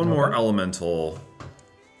 One more elemental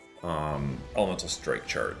strike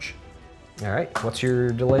charge. All right. What's your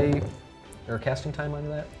delay or casting time on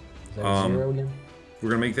that? Is that 0 again? We're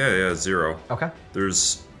gonna make that 0. Okay.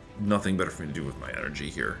 There's nothing better for me to do with my energy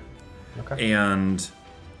here. Okay. And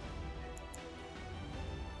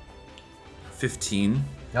 15.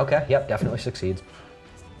 Okay. Yep. Definitely succeeds.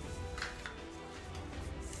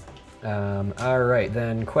 All right.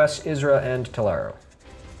 Then Quest, Isra, and Talaro.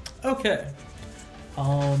 Okay.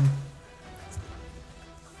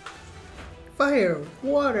 Fire,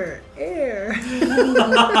 water, air,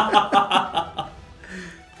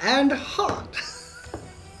 and hot.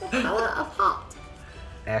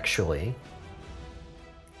 Actually,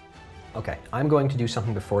 okay, I'm going to do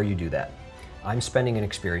something before you do that. I'm spending an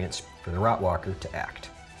experience for the Rotwalker to act.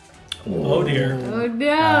 Oh, dear. Oh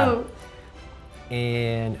no.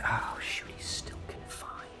 And, oh shoot, he's still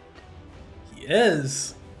confined. He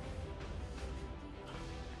is.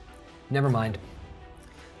 Never mind.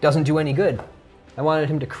 Doesn't do any good. I wanted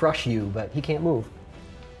him to crush you, but he can't move.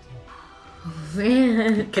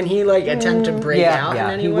 Man. Can he like attempt to break out in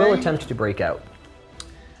any he way? will attempt to break out.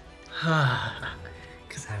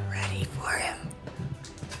 Because I'm ready for him.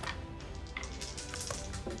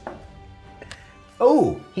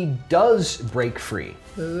 Oh, he does break free.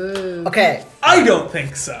 Okay. I don't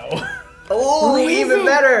think so. Oh, even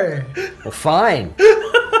better. Well, fine.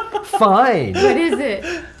 Fine. What is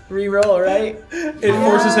it? Reroll, right? It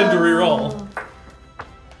forces him to reroll.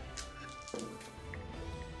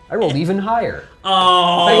 I rolled even higher.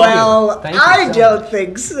 Oh. Thank you. Well, Thank you I so don't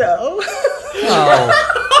think so. Oh.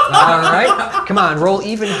 All right. Come on, roll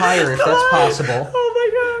even higher if that's possible. Oh my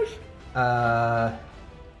gosh.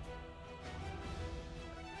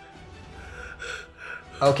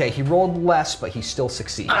 Okay, he rolled less, but he still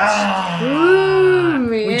succeeds. Ooh, man.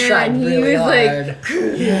 We tried he really was hard.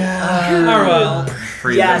 Oh, well.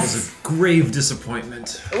 Afraid Yes. that was a grave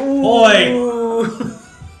disappointment. Boy.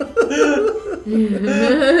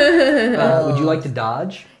 Would you like to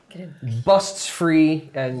dodge? Busts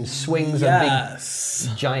free and swings a Yes.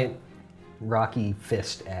 big, giant, rocky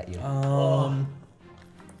fist at you. I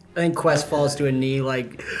think Quest falls to a knee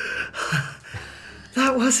like,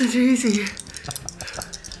 that wasn't easy.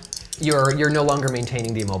 You're no longer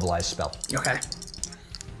maintaining the immobilize spell. Okay.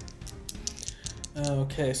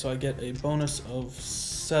 Okay, so I get a bonus of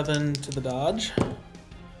 7 to the dodge.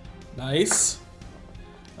 Nice.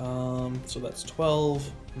 So that's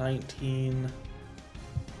 12, 19,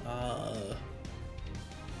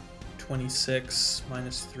 26,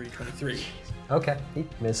 minus 3, 23. Okay, he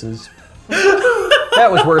misses. That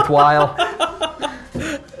was worthwhile.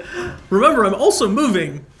 Remember, I'm also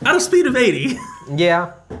moving at a speed of 80.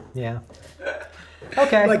 Yeah.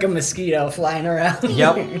 Okay. Like a mosquito flying around.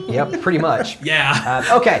 Yep, pretty much. Yeah.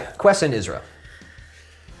 Okay, Quest and Isra.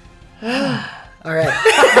 All right.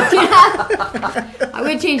 I'm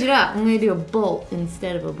gonna change it up. I'm gonna do a bolt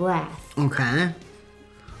instead of a blast. Okay.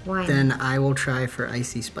 Why? Then I will try for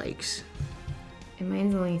icy spikes. And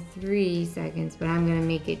mine's only 3 seconds, but I'm gonna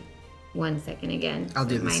make it 1 second again. I'll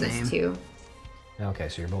do the minus same. 2. Okay,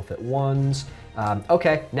 so you're both at ones.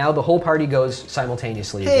 Okay, now the whole party goes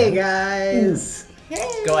simultaneously Hey again. guys.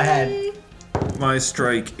 Hey. Go ahead. My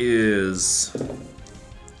strike is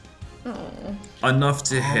enough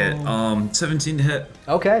to hit. 17 to hit.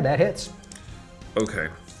 Okay, that hits. Okay.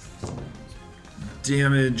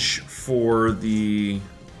 Damage for the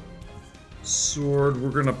sword, we're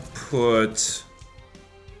gonna put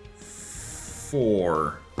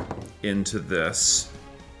 4 into this.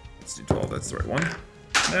 Let's do 12, that's the right one.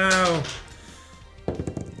 Now,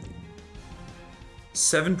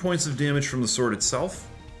 7 points of damage from the sword itself.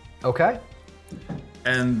 Okay.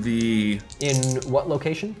 And the, In what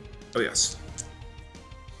location? oh yes.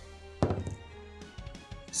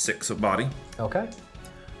 6 of body. Okay.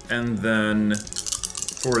 And then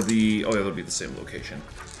for the... Oh, yeah, that'll be the same location.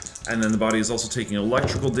 And then the body is also taking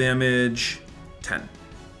electrical damage, 10.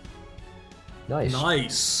 Nice.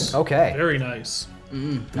 Nice. Okay. Very nice. All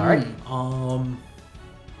right.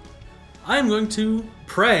 I'm going to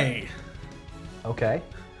pray. Okay.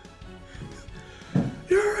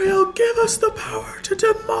 Uriel, give us the power to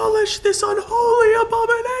demolish this unholy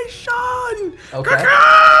abomination! Okay.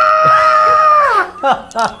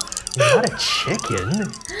 You're not a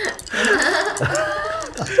chicken.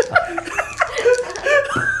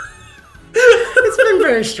 It's been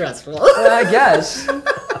very stressful. I guess.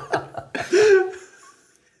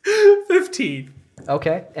 15.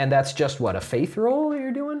 Okay, and that's just what, a faith roll that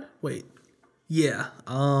you're doing? Wait. Yeah.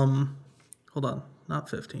 Hold on. Not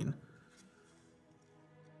 15.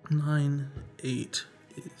 9, 8,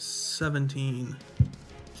 17,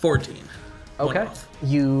 14. One Okay. off.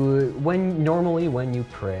 Normally when you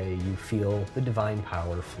pray, you feel the divine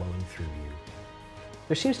power flowing through you.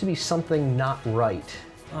 There seems to be something not right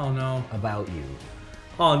Oh no. about you.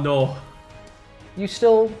 Oh no. You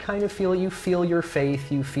still kind of feel your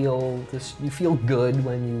faith. You feel good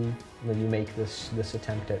when you make this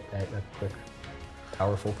attempt at a quick,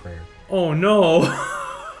 powerful prayer. Oh no.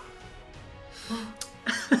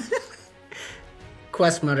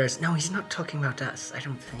 Quest mutters, no, he's not talking about us, I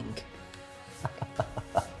don't think.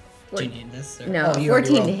 Do you need this? Or? No, Oh, you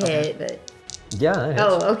already 14 rolled. to Okay. hit, but... Yeah. it hits.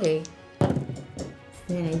 Oh, okay.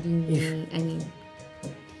 Then I do need... I mean...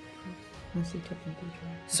 Unless you took my D12.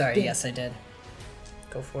 Sorry, yes, I did.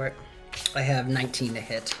 Go for it. I have 19 to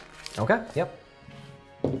hit. Okay. Yep.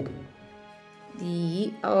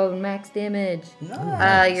 Max damage.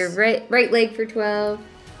 Nice. Your right leg for 12.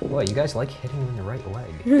 Boy, you guys like hitting in the right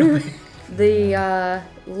leg. The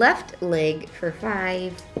left leg for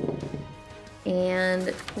 5. And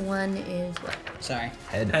one is what? Sorry.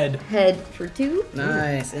 Head. Head for 2.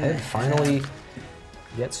 Nice. Head finally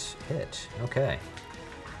gets hit. Okay.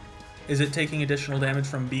 Is it taking additional damage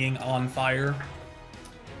from being on fire?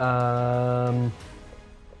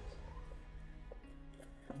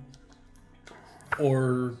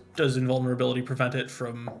 Or does invulnerability prevent it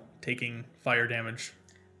from taking fire damage?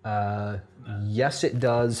 Yes, it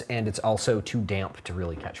does, and it's also too damp to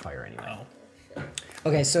really catch fire anyway. Oh.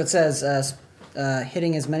 Okay, so it says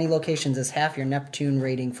hitting as many locations as half your Neptune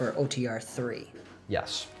rating for OTR 3.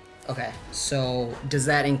 Yes. Okay, so does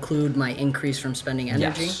that include my increase from spending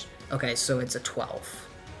energy? Yes. Okay, so it's a 12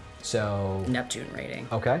 So. Neptune rating.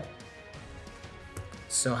 Okay.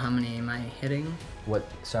 So how many am I hitting? What?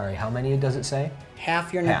 Sorry. How many does it say?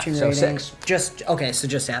 Half your Half, Neptune so rating. 6. Just okay, so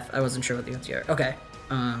just half. I wasn't sure what the OTR. Okay.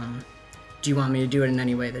 Do you want me to do it in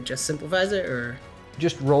any way that just simplifies it, or?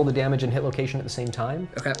 Just roll the damage and hit location at the same time.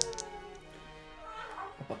 Okay.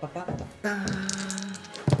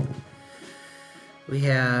 We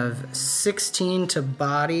have 16 to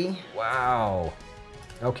body. Wow.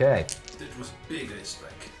 Okay. It was big, I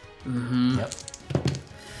spec.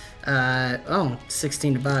 Yep.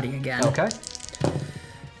 16 to body again. Okay.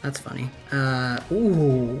 That's funny.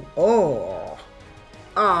 Oh,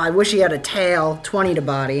 I wish he had a tail. 20 to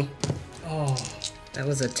body. Oh. That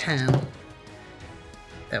was a 10.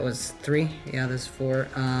 That was 3. Yeah, there's 4.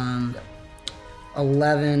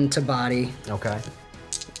 11 to body. Okay.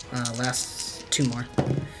 Last 2 more.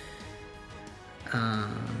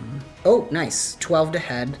 Oh, nice. 12 to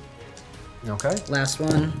head. Okay. Last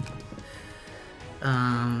one.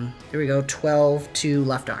 Here we go. 12 to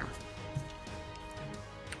left arm.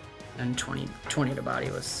 And 20 to body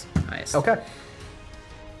was nice. Okay.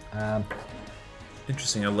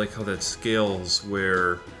 Interesting. I like how that scales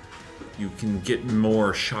where you can get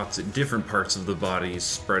more shots at different parts of the body,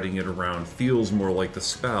 spreading it around. Feels more like the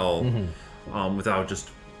spell without just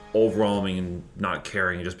overwhelming and not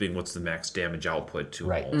caring, and just being what's the max damage output to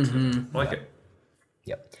Right. hold. I like it.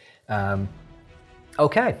 Yep.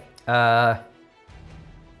 Okay.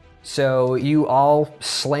 So you all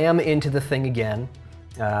slam into the thing again,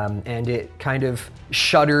 and it kind of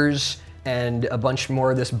shudders, and a bunch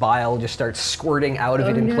more of this bile just starts squirting out of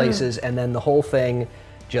it in places, and then the whole thing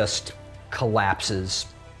just collapses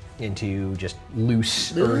into just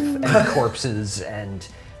loose earth and corpses and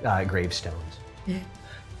gravestones.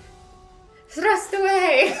 Thrust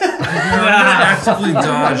away! Actively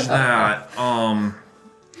dodge that. No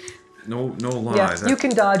lie. Yeah, that you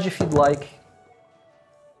can dodge if you'd like.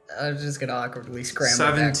 I was just gonna awkwardly scramble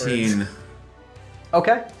backwards. 17.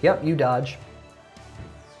 Okay. Yep, you dodge.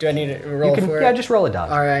 Do I need to roll You can, for yeah, it? just roll a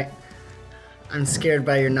dodge. All right. I'm scared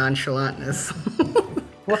by your nonchalantness.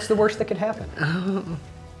 What's the worst that could happen?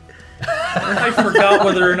 I forgot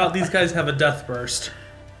whether or not these guys have a death burst.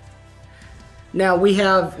 Now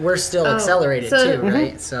we're still accelerated so- too,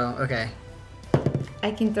 right? So, okay.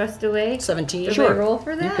 I can thrust away. 17. Do Sure. I roll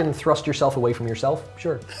for that? You can thrust yourself away from yourself.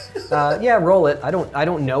 Sure. Yeah, roll it. I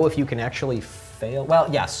don't know if you can actually fail. Well,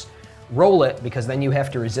 yes. Roll it because then you have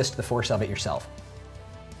to resist the force of it yourself.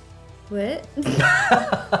 What?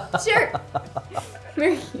 Sure.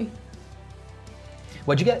 Mercury.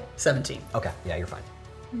 What'd you get? 17. Okay. Yeah, you're fine.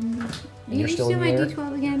 Do you're you still do in my the air?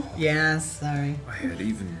 D12 again? Yes, sorry. I had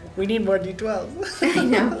even. We need more D12s. I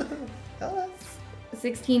know.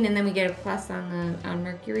 16, and then we get a plus on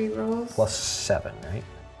Mercury rolls. Plus 7, right?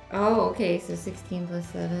 Oh, okay. So 16 plus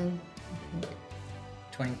 7.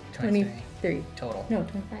 23 23. total. No,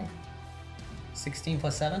 25. 16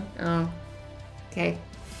 plus 7? Oh. Okay.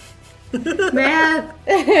 Math.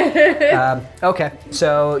 Okay.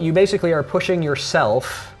 So you basically are pushing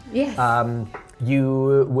yourself. Yes.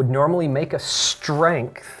 You would normally make a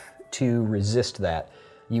strength to resist that.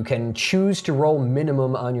 You can choose to roll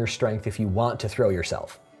minimum on your strength if you want to throw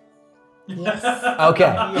yourself. Yes.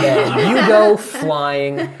 Okay, then you go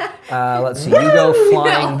flying. Let's see, you go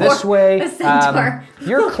flying this way. A centaur.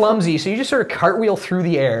 You're clumsy, so you just sort of cartwheel through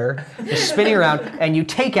the air, just spinning around, and you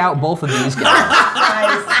take out both of these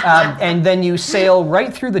guys. And then you sail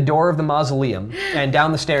right through the door of the mausoleum and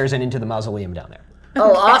down the stairs and into the mausoleum down there.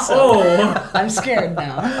 Oh, awesome. Oh, I'm scared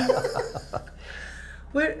now.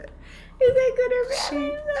 What? Is that good or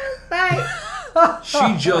bad? Bye.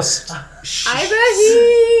 She just. I'm a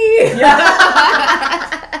he.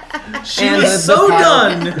 she And was the so pile-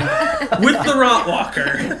 done with the Rotwalker.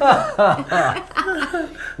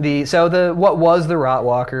 What was the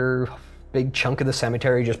Rotwalker, big chunk of the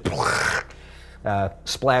cemetery just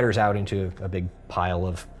splatters out into a big pile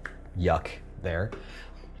of yuck there.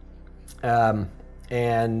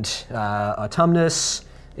 Autumnus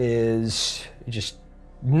is just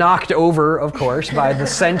knocked over, of course, by the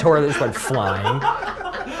centaur that just went flying.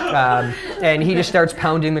 And he just starts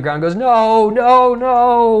pounding the ground, goes, "No, no,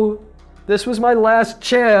 no! This was my last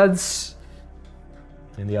chance!"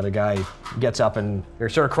 And the other guy gets up and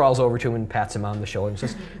sort of crawls over to him and pats him on the shoulder and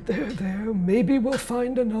says, There, maybe we'll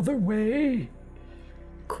find another way.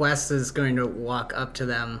 Quest is going to walk up to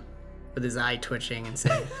them with his eye twitching and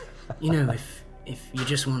say, "You know, if you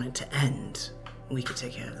just want it to end, we could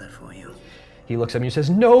take care of that for you." He looks at me and says,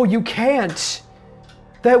 "No, you can't!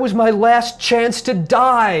 That was my last chance to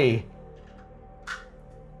die!"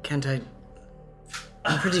 Can't I?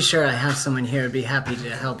 I'm pretty sure I have someone here who'd be happy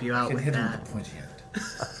to help you out with that.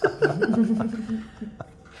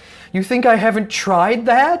 You think I haven't tried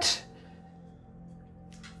that?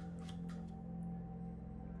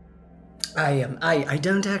 I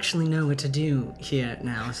don't actually know what to do here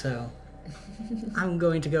now, so I'm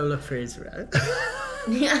going to go look for Israel.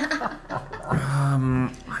 I'm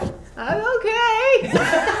okay.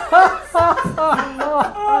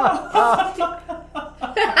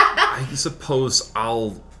 I suppose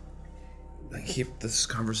I'll keep this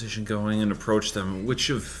conversation going and approach them. Which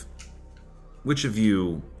of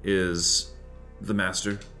you is the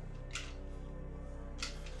master?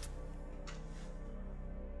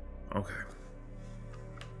 Okay.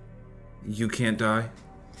 You can't die?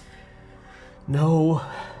 No.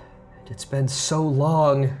 It's been so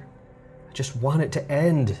long. I just want it to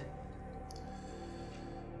end.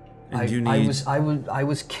 And you need... I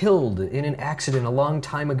was killed in an accident a long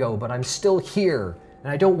time ago, but I'm still here,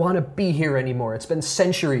 and I don't want to be here anymore. It's been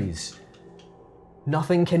centuries.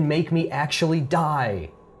 Nothing can make me actually die.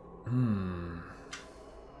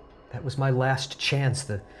 That was my last chance.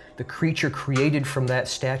 The creature created from that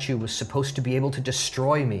statue was supposed to be able to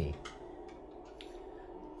destroy me.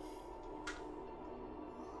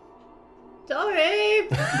 Sorry.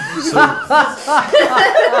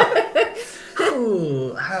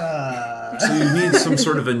 So you need some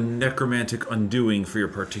sort of a necromantic undoing for your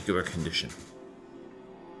particular condition.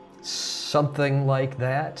 Something like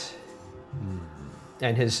that.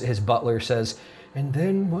 And his butler says, "And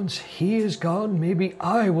then once he is gone, maybe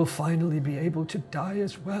I will finally be able to die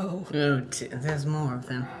as well." Oh, there's more of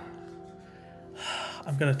them.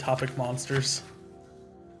 I'm gonna topic monsters.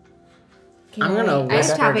 I'm gonna I have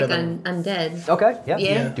whisper topic to them. on undead. Okay, yeah.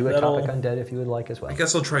 Yeah. Do a That'll- topic undead if you would like as well. I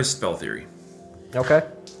guess I'll try spell theory. Okay.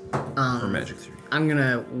 Or magic theory. I'm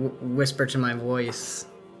gonna whisper to my voice.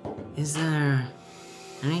 Is there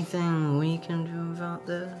anything we can do about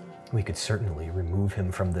this? We could certainly remove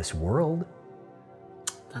him from this world.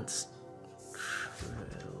 That's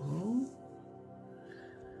true.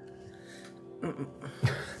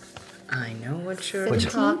 I know what you're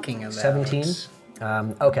talking about. 17?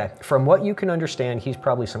 Okay. From what you can understand, he's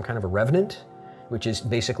probably some kind of a revenant, which is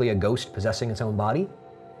basically a ghost possessing its own body.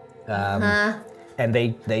 And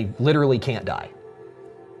they literally can't die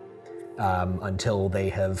until they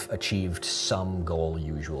have achieved some goal,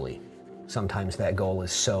 usually. Sometimes that goal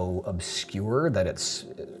is so obscure that it's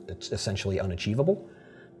essentially unachievable.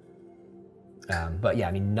 But yeah,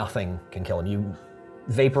 I mean, nothing can kill them. You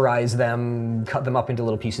vaporize them, cut them up into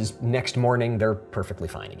little pieces. Next morning, they're perfectly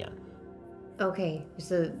fine again. Okay,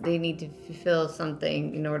 so they need to fulfill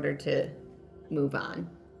something in order to move on.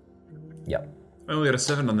 Yep. I only got a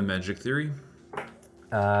 7 on the magic theory.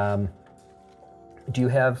 Do you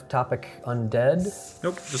have topic undead?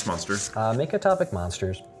 Nope, just monsters. Make a topic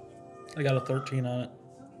monsters. I got a 13 on it.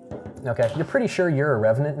 Okay, you're pretty sure you're a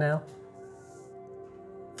revenant now?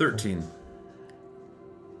 13.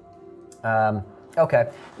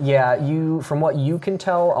 Okay. Yeah, from what you can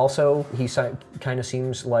tell, also, he kind of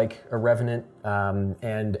seems like a revenant.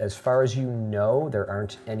 And as far as you know, there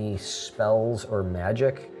aren't any spells or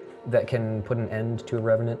magic that can put an end to a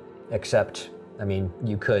revenant, except, I mean,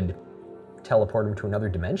 you could teleport him to another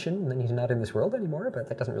dimension, and then he's not in this world anymore, but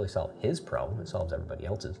that doesn't really solve his problem. It solves everybody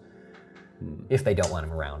else's. If they don't want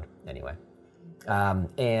him around, anyway.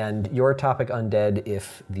 And your topic undead,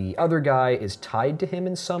 if the other guy is tied to him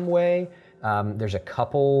in some way, there's a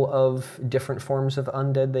couple of different forms of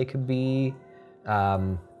undead they could be.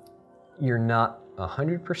 You're not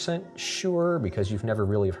 100% sure because you've never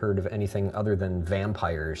really heard of anything other than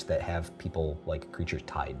vampires that have people, like creatures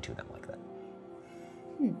tied to them like that.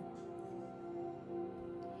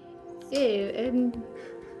 So,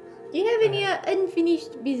 do you have any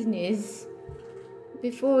unfinished business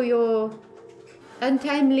before your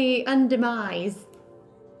untimely undemise?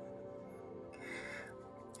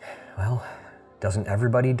 Well, doesn't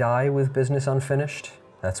everybody die with business unfinished?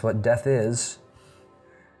 That's what death is.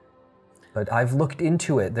 But I've looked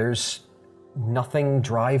into it. There's nothing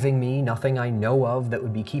driving me, nothing I know of that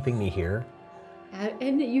would be keeping me here.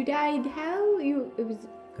 And you died how? It was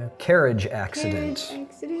A carriage accident. carriage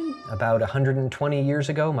accident? About 120 years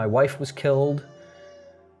ago, my wife was killed.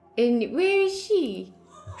 And where is she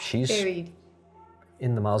She's buried?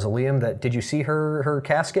 in the mausoleum. Did you see her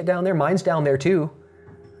casket down there? Mine's down there too.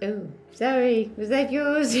 Oh, sorry. Was that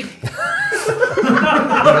yours?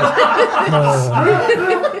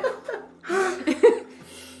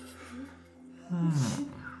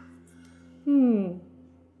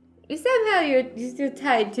 Somehow you're still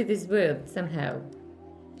tied to this world. Somehow,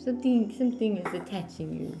 something is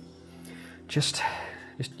attaching you. Just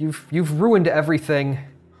you've ruined everything.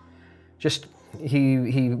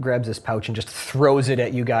 He grabs this pouch and just throws it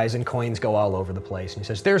at you guys, and coins go all over the place. And he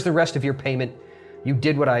says, "There's the rest of your payment. You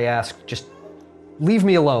did what I asked. Just leave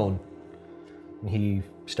me alone." And he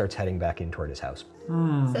starts heading back in toward his house.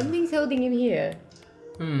 Something's holding him here.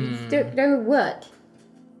 You don't know what.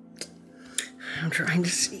 I'm trying to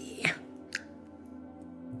see.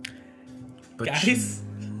 But Guys,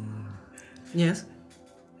 Yes?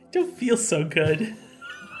 I don't feel so good.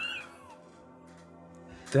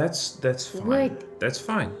 That's fine. What? That's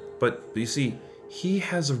fine. But you see, he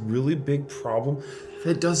has a really big problem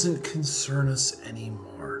that doesn't concern us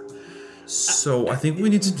anymore. So I think what we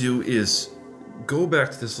need to do is go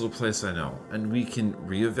back to this little place I know, and we can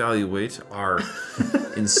reevaluate our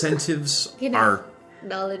incentives, Can I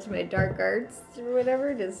acknowledge my dark arts or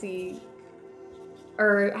whatever to see?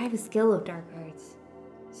 Or I have a skill of dark arts.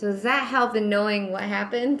 So does that help in knowing what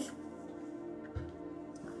happened?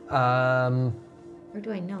 Or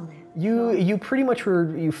do I know that? You pretty much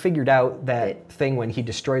you figured out that thing when he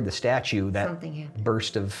destroyed the statue, that Something happened.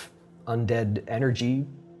 burst of undead energy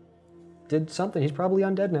did something. He's probably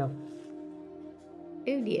undead now.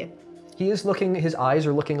 Oh dear. He is his eyes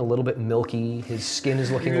are looking a little bit milky, his skin is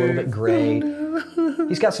looking a little bit gray.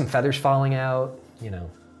 He's got some feathers falling out, you know.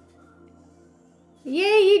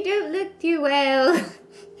 Yeah, you don't look too well.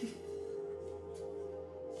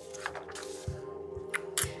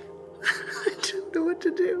 I don't know what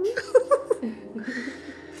to do.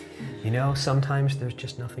 You know, sometimes there's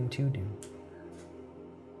just nothing to do.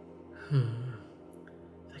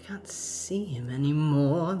 If I can't see him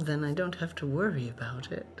anymore, then I don't have to worry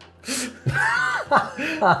about it.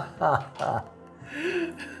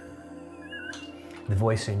 The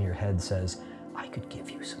voice in your head says, "I could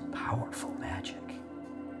give you some powerful magic.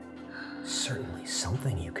 Certainly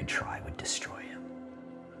something you could try would destroy him."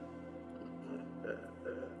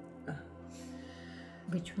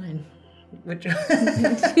 Which one? Which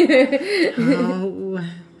Oh.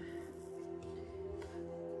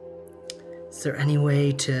 Is there any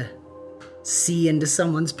way to see into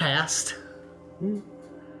someone's past?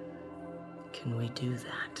 Can we do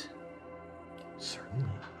that?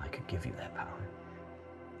 Certainly, I could give you that power.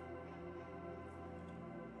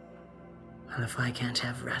 Well, if I can't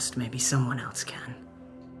have rest, maybe someone else can.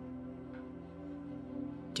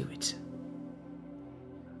 Do it.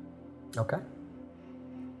 Okay.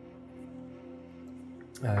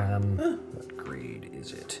 What grade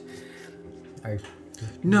is it?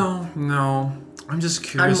 No. I'm just I'm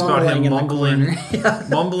curious about mumbling him in the corner.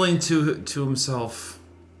 mumbling to himself.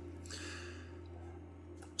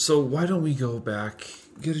 So why don't we go back,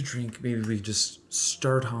 get a drink, maybe we just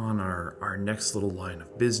start on our next little line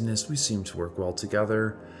of business. We seem to work well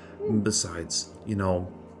together. Besides,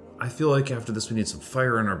 I feel like after this we need some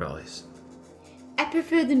fire in our bellies. I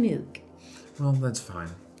prefer the milk. Well, that's fine.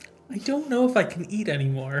 I don't know if I can eat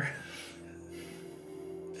anymore.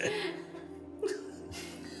 Stop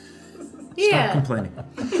Yeah, complaining.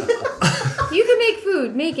 you can make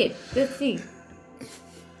food. Make it. Let's see.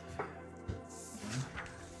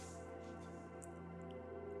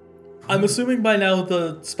 I'm assuming by now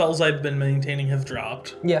the spells I've been maintaining have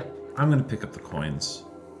dropped. Yeah. I'm gonna pick up the coins.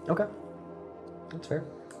 Okay. That's fair.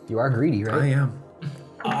 You are greedy, right? I am.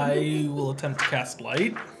 I will attempt to cast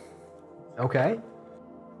light. Okay.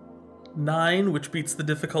 9, which beats the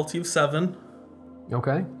difficulty of 7.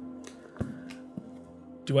 Okay.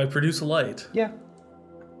 Do I produce a light? Yeah.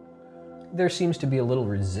 There seems to be a little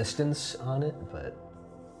resistance on it, but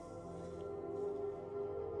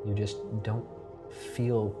you just don't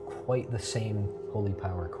feel quite the same holy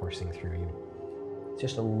power coursing through you. It's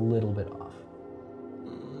just a little bit off.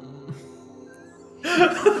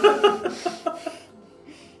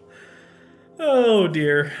 Oh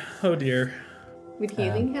dear. Oh dear. Would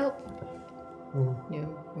healing help?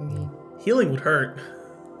 No. Okay. Healing would hurt.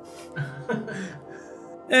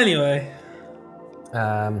 Anyway,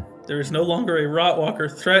 there is no longer a Rotwalker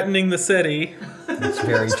threatening the city. It's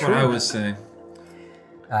very That's true. what I was saying.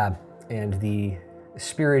 And the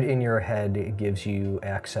spirit in your head gives you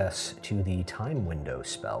access to the time window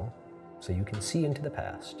spell, so you can see into the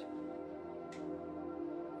past.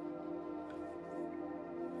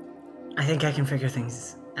 I think I can figure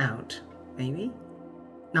things out. Maybe?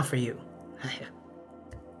 Not for you.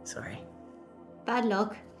 Sorry. Bad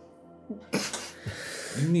luck.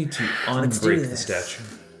 You need to do unbreak the this. statue.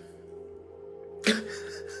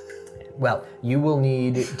 Well, you will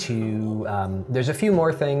need to. There's a few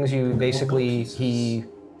more things. You basically, he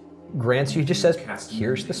grants you, just says,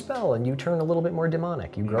 here's the spell, and you turn a little bit more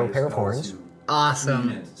demonic. You grow a pair of horns,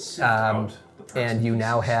 Awesome. and you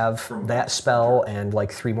now have that spell and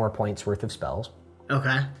like 3 more points worth of spells.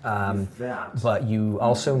 Okay. But you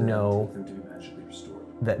also know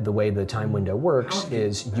that the way the time window works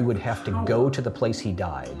is you would have to go to the place he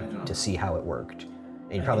died to see how it worked.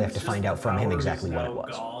 And you probably have to find out from him exactly what it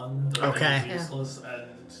was. Gone, Okay. useless, and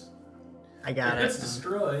I got it's it.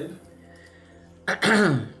 destroyed.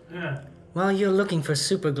 Yeah. While you're looking for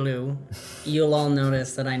super glue, you'll all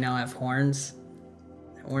notice that I now have horns.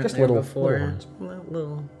 That weren't Just there little before. horns.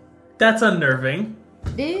 Little. That's unnerving.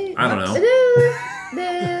 I don't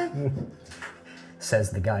know.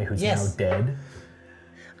 Says the guy who's Yes. now dead.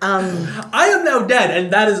 I am now dead,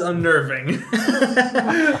 and that is unnerving.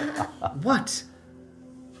 What?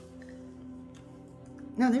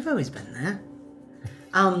 No, they've always been there.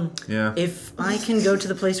 Yeah. If I can go to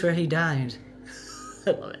the place where he died,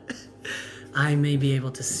 I love it. I may be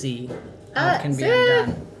able to see how it can be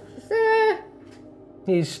undone.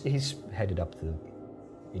 He's headed up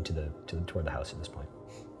toward the house at this point.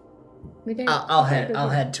 I'll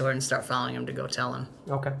head toward and start following him to go tell him.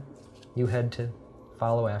 Okay. You head to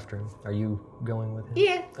follow after him. Are you going with him?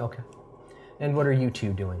 Yeah. Okay. And what are you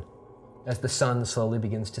two doing as the sun slowly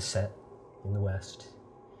begins to set in the west?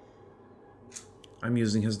 I'm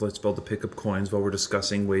using his light spell to pick up coins while we're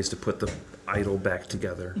discussing ways to put the idol back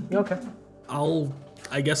together. Okay.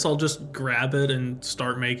 I guess I'll just grab it and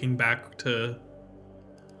start making back to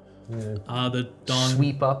the dawn.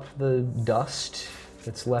 Sweep up the dust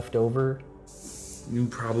that's left over. You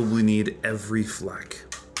probably need every fleck.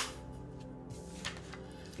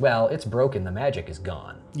 Well, it's broken. The magic is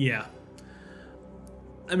gone. Yeah.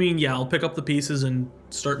 I mean, yeah, I'll pick up the pieces and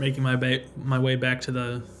start making my way back to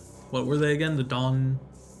the... What were they again? The Dawn...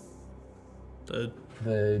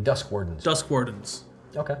 The Dusk Wardens. Dusk Wardens.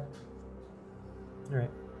 Okay. All right.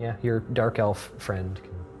 Yeah, your dark elf friend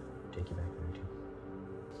can take you back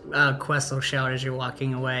there too. Quest will shout as you're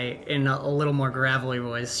walking away in a little more gravelly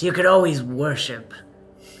voice. You could always worship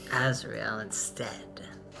Azrael instead.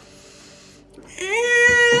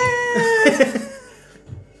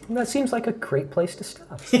 That seems like a great place to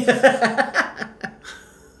stop.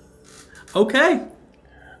 Okay.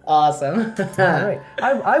 Awesome. All right.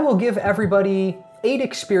 I will give everybody 8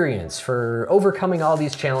 experience for overcoming all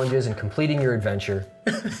these challenges and completing your adventure.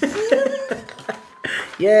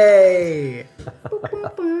 Yay!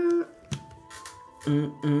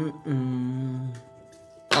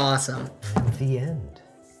 Awesome. The end.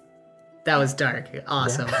 That was dark.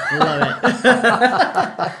 Awesome. Love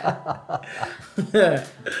it.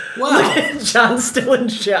 Wow. John's still in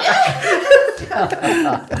shock.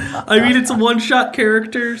 I mean, it's a one-shot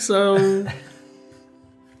character, so...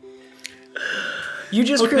 You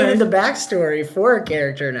just created the backstory for a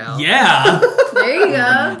character now. Yeah! There you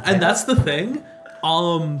go. And that's the thing.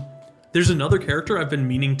 There's another character I've been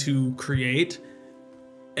meaning to create.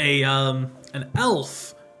 An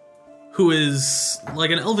elf who is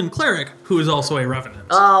like an elven cleric who is also a revenant.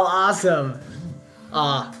 Oh, awesome.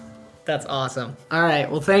 That's awesome. All right.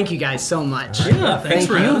 Well, thank you guys so much. Yeah, thanks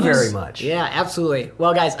for Thank you having us. very much. Yeah, absolutely.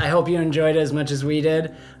 Well, guys, I hope you enjoyed it as much as we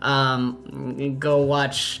did. Go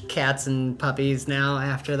watch Cats and Puppies now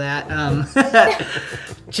after that.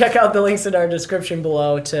 Check out the links in our description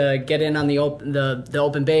below to get in on the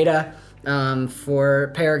open beta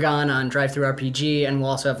for Paragon on DriveThruRPG, and we'll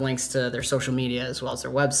also have links to their social media as well as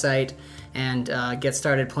their website, and get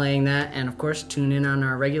started playing that. And of course, tune in on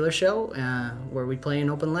our regular show where we play an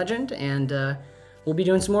Open Legend, and we'll be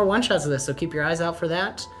doing some more one-shots of this, so keep your eyes out for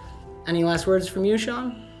that. Any last words from you,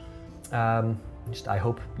 Sean? I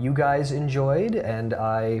hope you guys enjoyed, and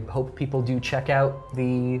I hope people do check out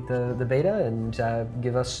the beta and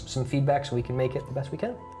give us some feedback so we can make it the best we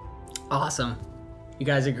can. Awesome. You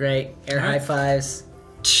guys are great. Air high fives.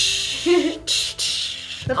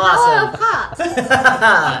 The power of Awesome.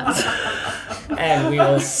 pops. And we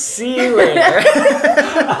will see you later.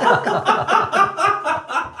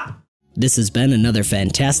 This has been another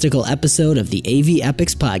fantastical episode of the AV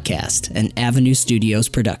Epics Podcast, an Avenue Studios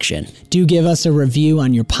production. Do give us a review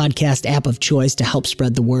on your podcast app of choice to help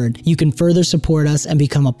spread the word. You can further support us and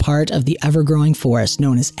become a part of the ever-growing forest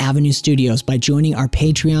known as Avenue Studios by joining our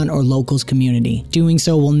Patreon or Locals community. Doing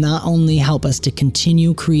so will not only help us to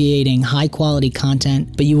continue creating high-quality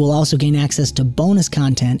content, but you will also gain access to bonus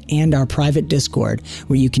content and our private Discord,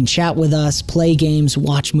 where you can chat with us, play games,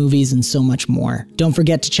 watch movies, and so much more. Don't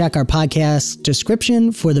forget to check our podcast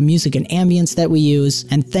description for the music and ambience that we use,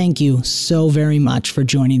 and thank you so very much for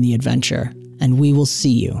joining the adventure, and we will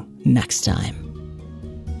see you next time.